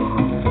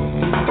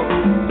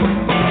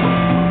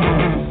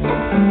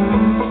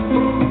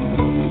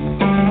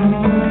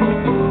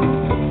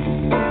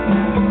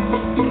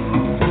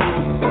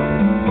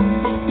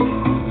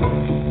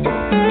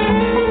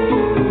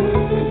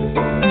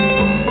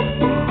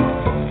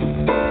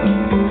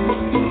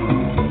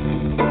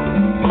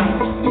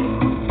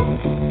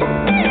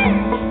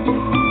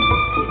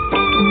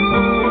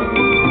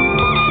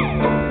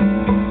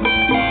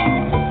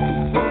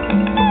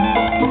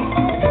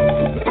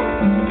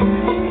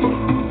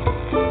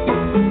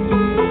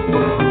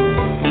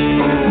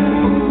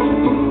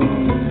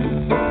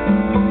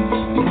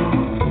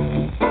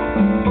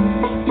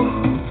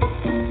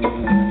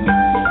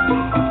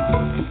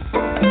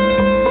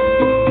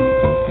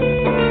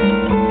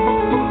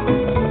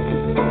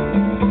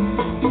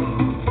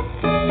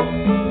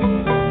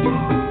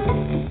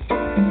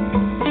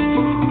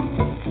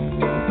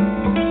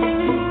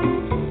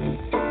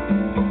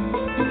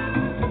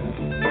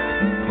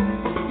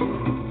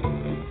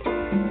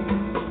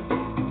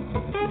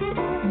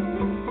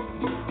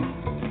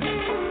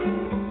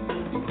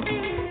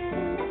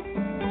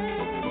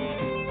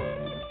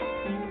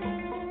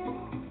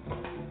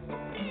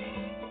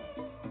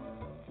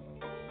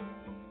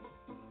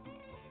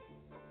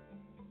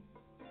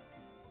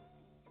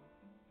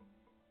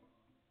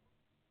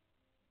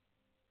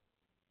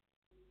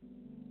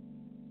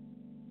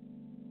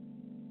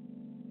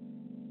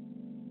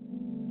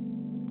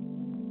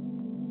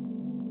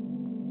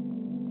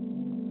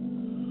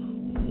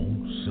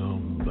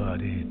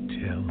 Somebody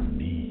tell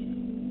me,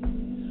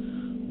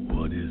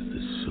 what is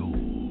the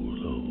soul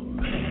of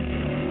man?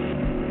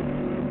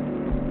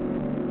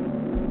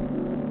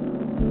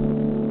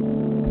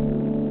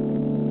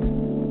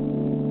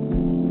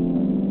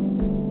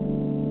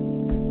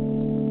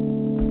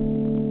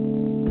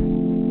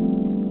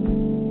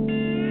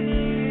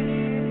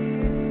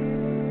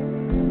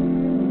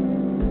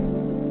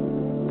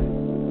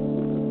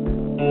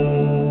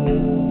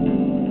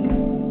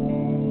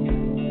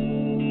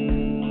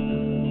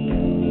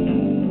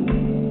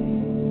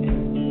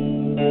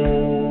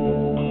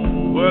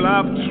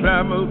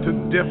 Traveled to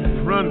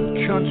different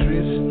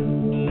countries.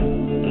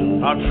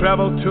 I've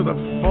traveled to the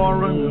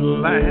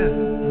foreign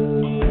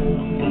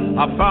land.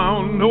 I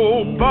found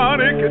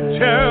nobody could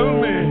tell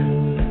me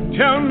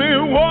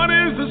what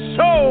is the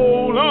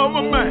soul of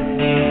a man.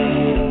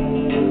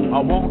 I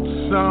want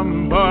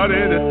somebody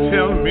to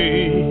tell me,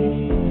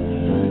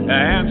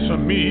 answer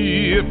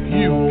me if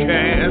you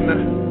can.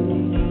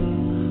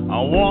 I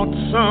want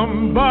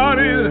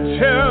somebody to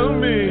tell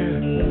me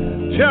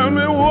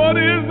what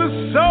is the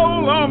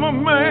soul of a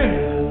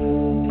man.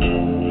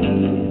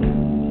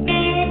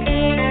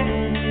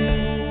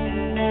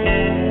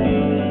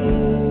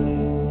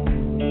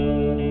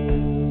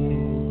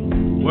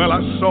 Well,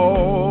 I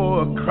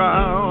saw a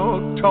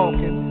crowd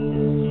talking.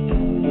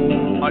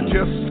 I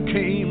just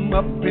came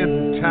up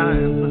in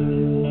time,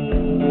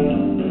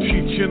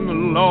 teaching the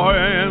lawyer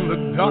and the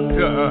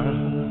doctor,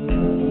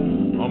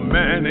 a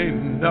man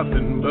ain't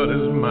nothing but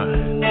his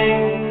mind.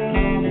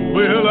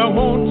 Well, I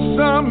want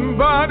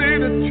somebody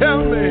to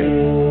tell me,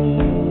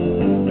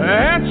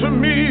 answer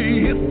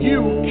me if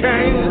you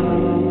can.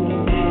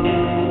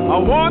 I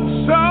want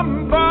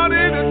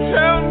somebody to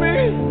tell me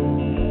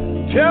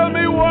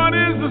what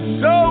is the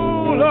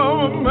soul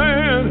of a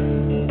man.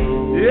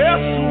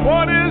 Yes,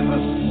 what is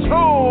the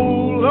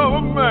soul of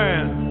a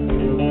man?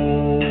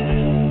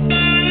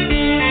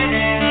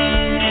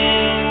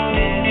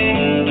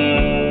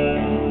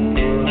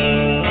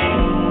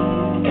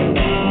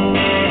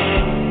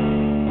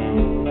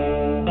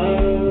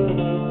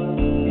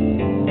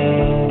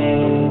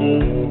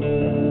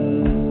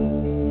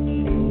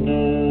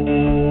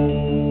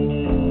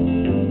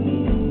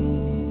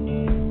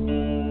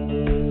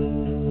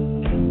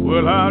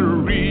 I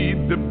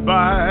read the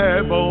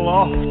Bible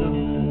often.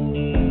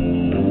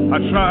 I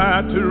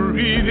try to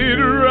read it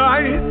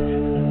right.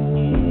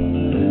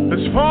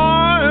 As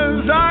far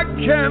as I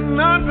can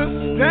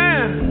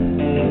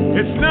understand,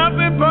 it's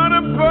nothing but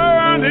a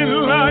burning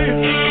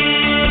light.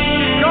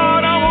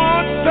 God, I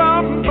want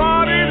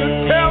somebody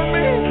to tell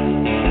me.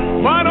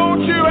 Why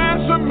don't you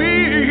answer me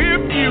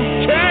if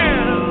you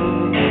can?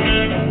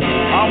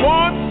 I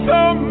want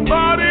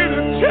somebody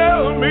to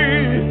tell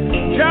me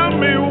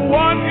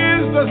what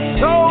is the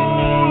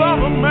soul of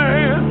a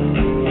man.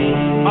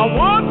 I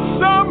want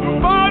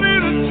somebody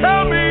to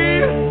tell me,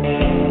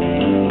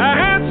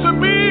 answer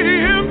me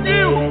if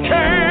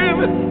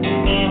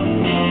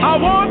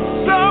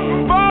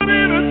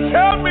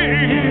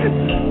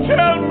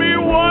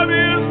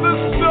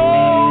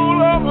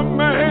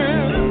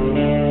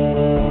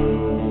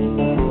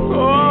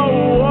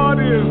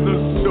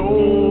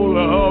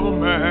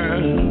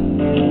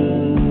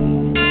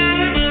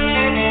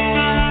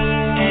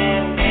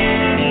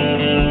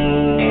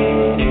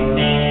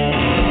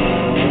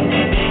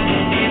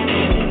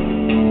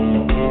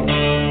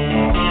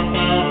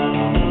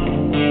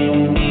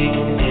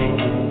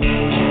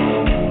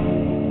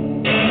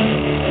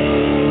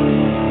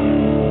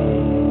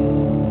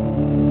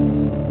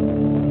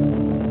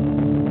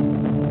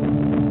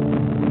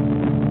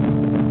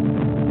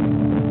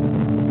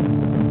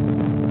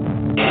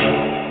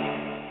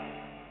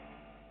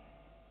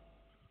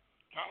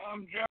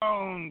Tom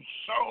Jones,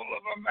 Soul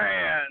of a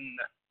Man.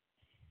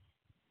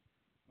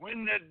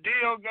 When the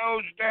deal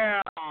goes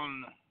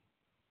down.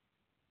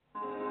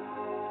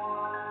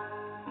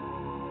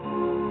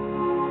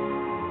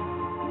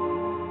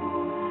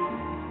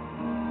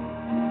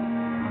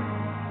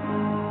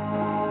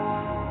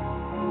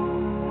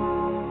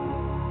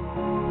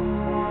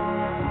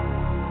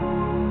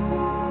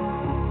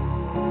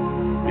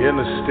 In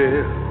the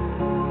still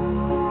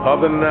of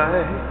the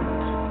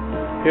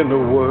night, in the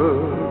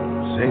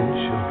world's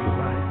ancient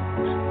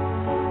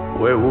light,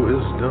 where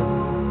wisdom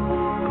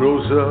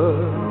grows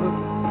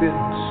up in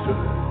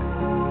strife,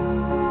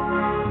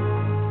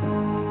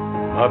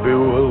 my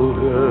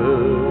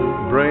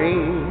bewildered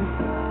brain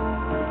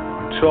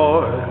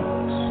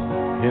toils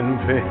in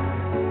vain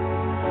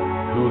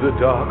through the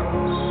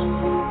darkness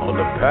on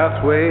the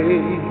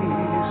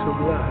pathways of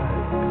life.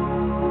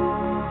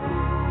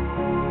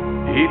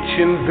 Each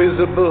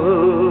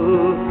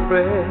invisible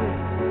prayer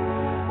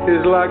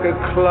is like a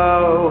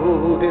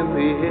cloud in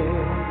the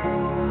air.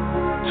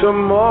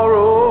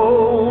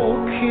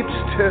 Tomorrow keeps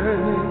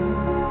turning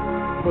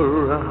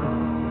around.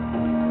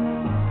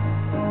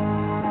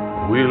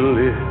 We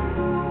live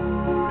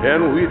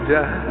and we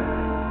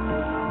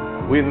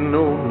die, we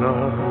know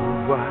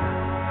not why,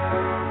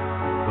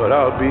 but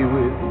I'll be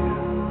with you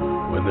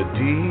when the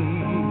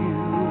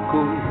deal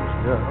goes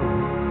down.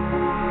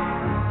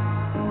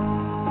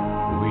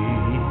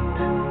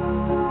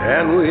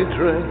 And we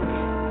drink,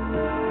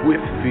 we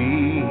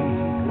feel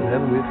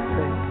and we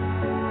think.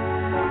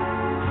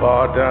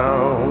 Far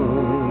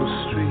down the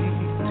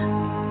street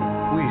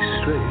we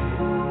stray.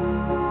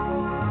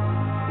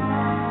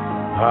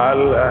 I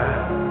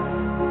laugh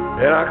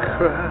and I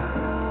cry,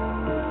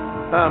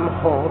 I'm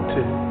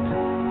haunted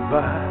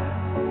by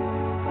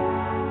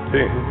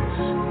things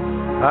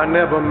I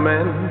never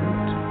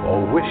meant or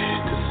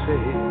wished to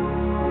say.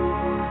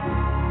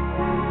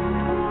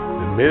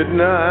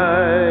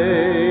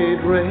 Midnight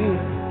rain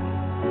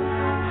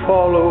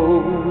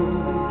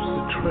follows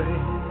the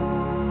train.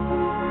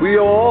 We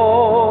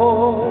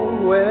all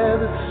wear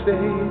the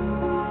same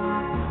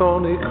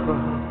thorny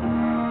crown.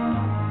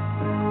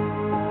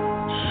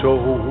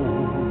 Soul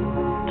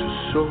to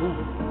soul,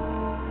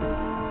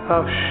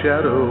 our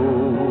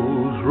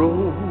shadows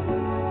roll,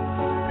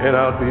 and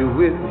I'll be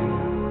with you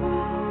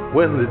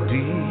when the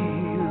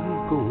deal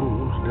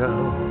goes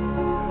down.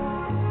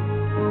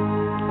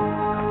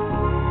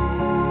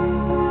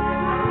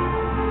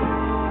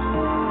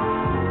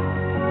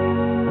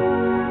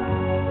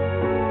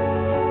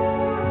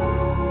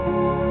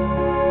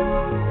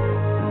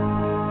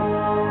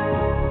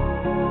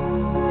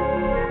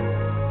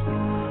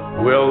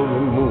 Well, the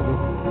moon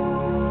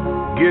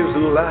gives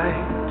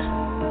light,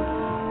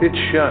 it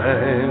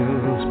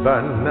shines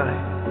by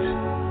night,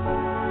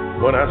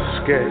 when I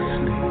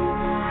scarcely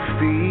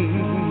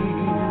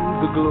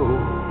feel the glow.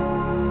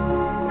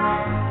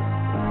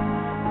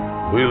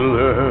 We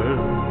learn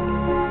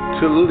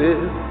to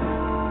live,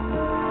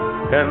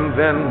 and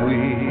then we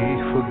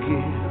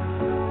forgive.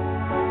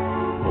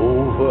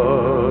 Over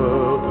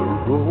the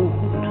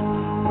road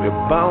we're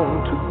bound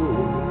to go,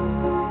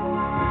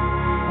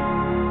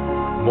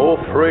 more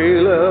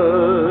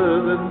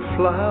frailer than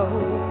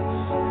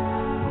flowers,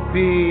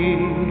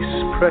 these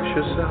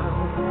precious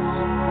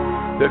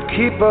hours that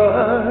keep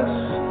us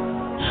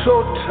so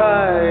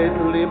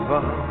tightly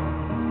bound.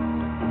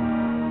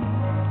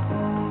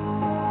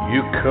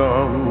 You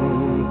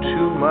come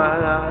to my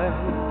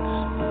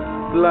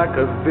eyes like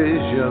a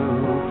vision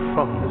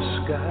from the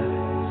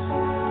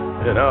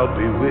skies, and I'll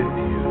be with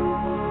you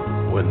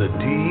when the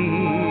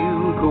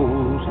deal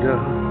goes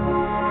down.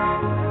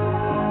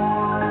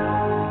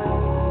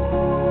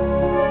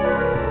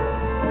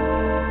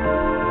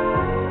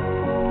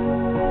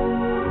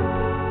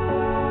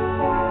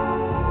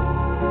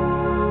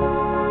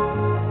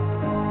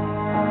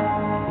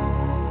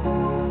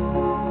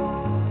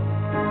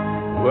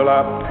 Well,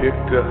 I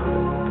picked up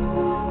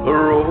a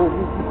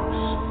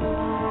rose,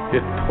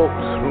 it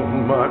poked through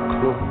my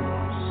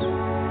clothes.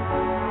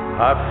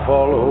 I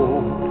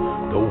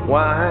followed the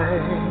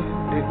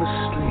winding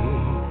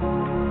stream.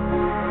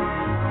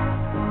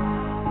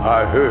 I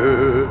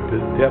heard the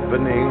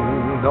deafening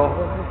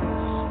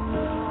noise,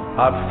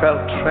 I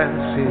felt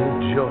transient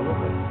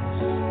joys.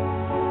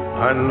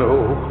 I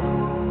know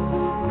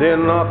they're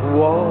not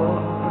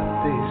what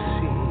they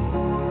seem.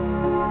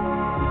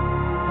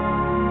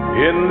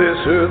 In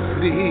this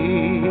earthly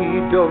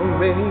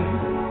domain,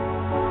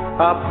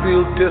 I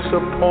feel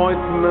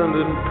disappointment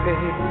and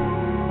pain.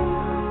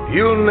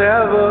 You'll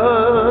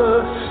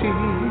never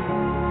see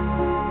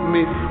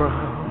me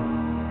frown.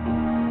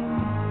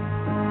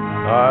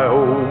 I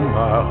owe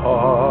my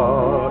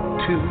heart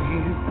to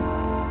you,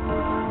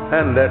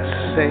 and that's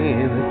saying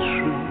it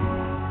true.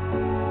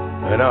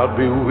 And I'll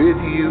be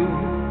with you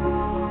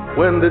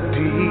when the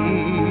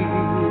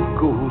deal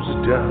goes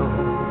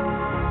down.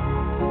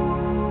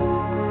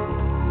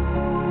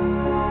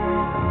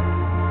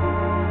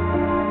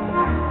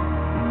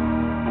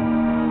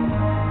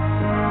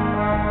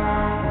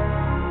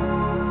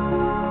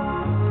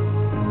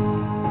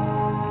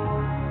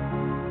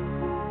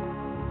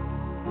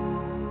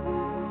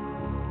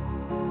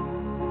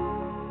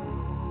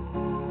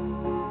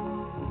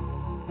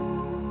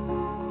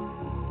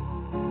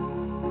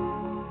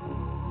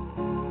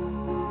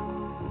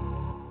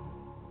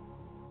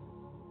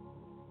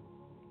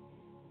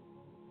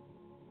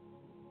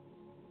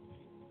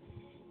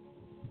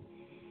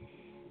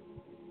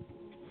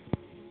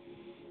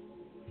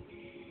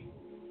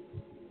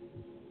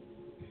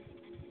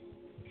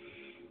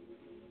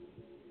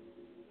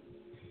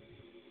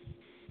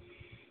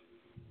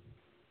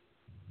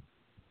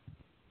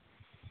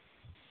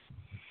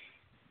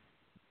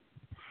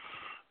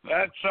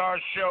 That's our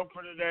show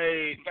for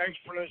today. Thanks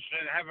for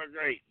listening. Have a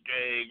great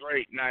day,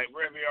 great night,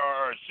 wherever you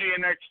are. See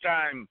you next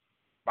time.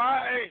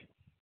 Bye.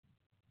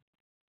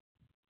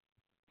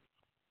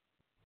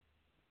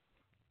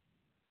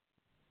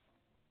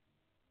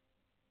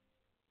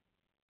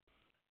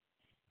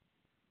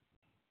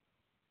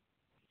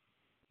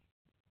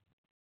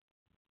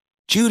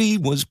 Judy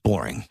was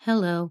boring.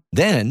 Hello.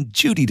 Then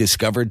Judy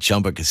discovered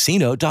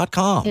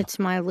ChumbaCasino.com. It's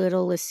my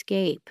little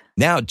escape.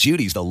 Now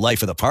Judy's the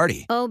life of the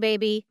party. Oh,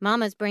 baby,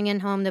 mama's bringing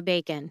home the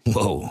bacon.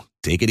 Whoa,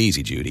 take it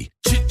easy, Judy.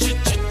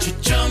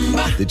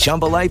 The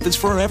Chumba life is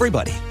for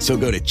everybody. So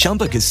go to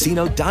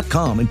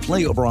ChumbaCasino.com and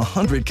play over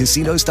 100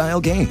 casino-style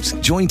games.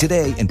 Join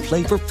today and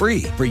play for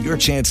free for your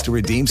chance to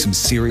redeem some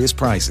serious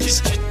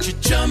prizes.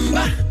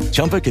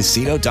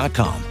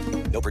 ChumbaCasino.com.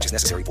 No purchase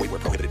necessary. Void where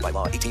prohibited by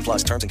law.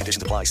 18+ terms and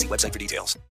conditions apply. See website for details.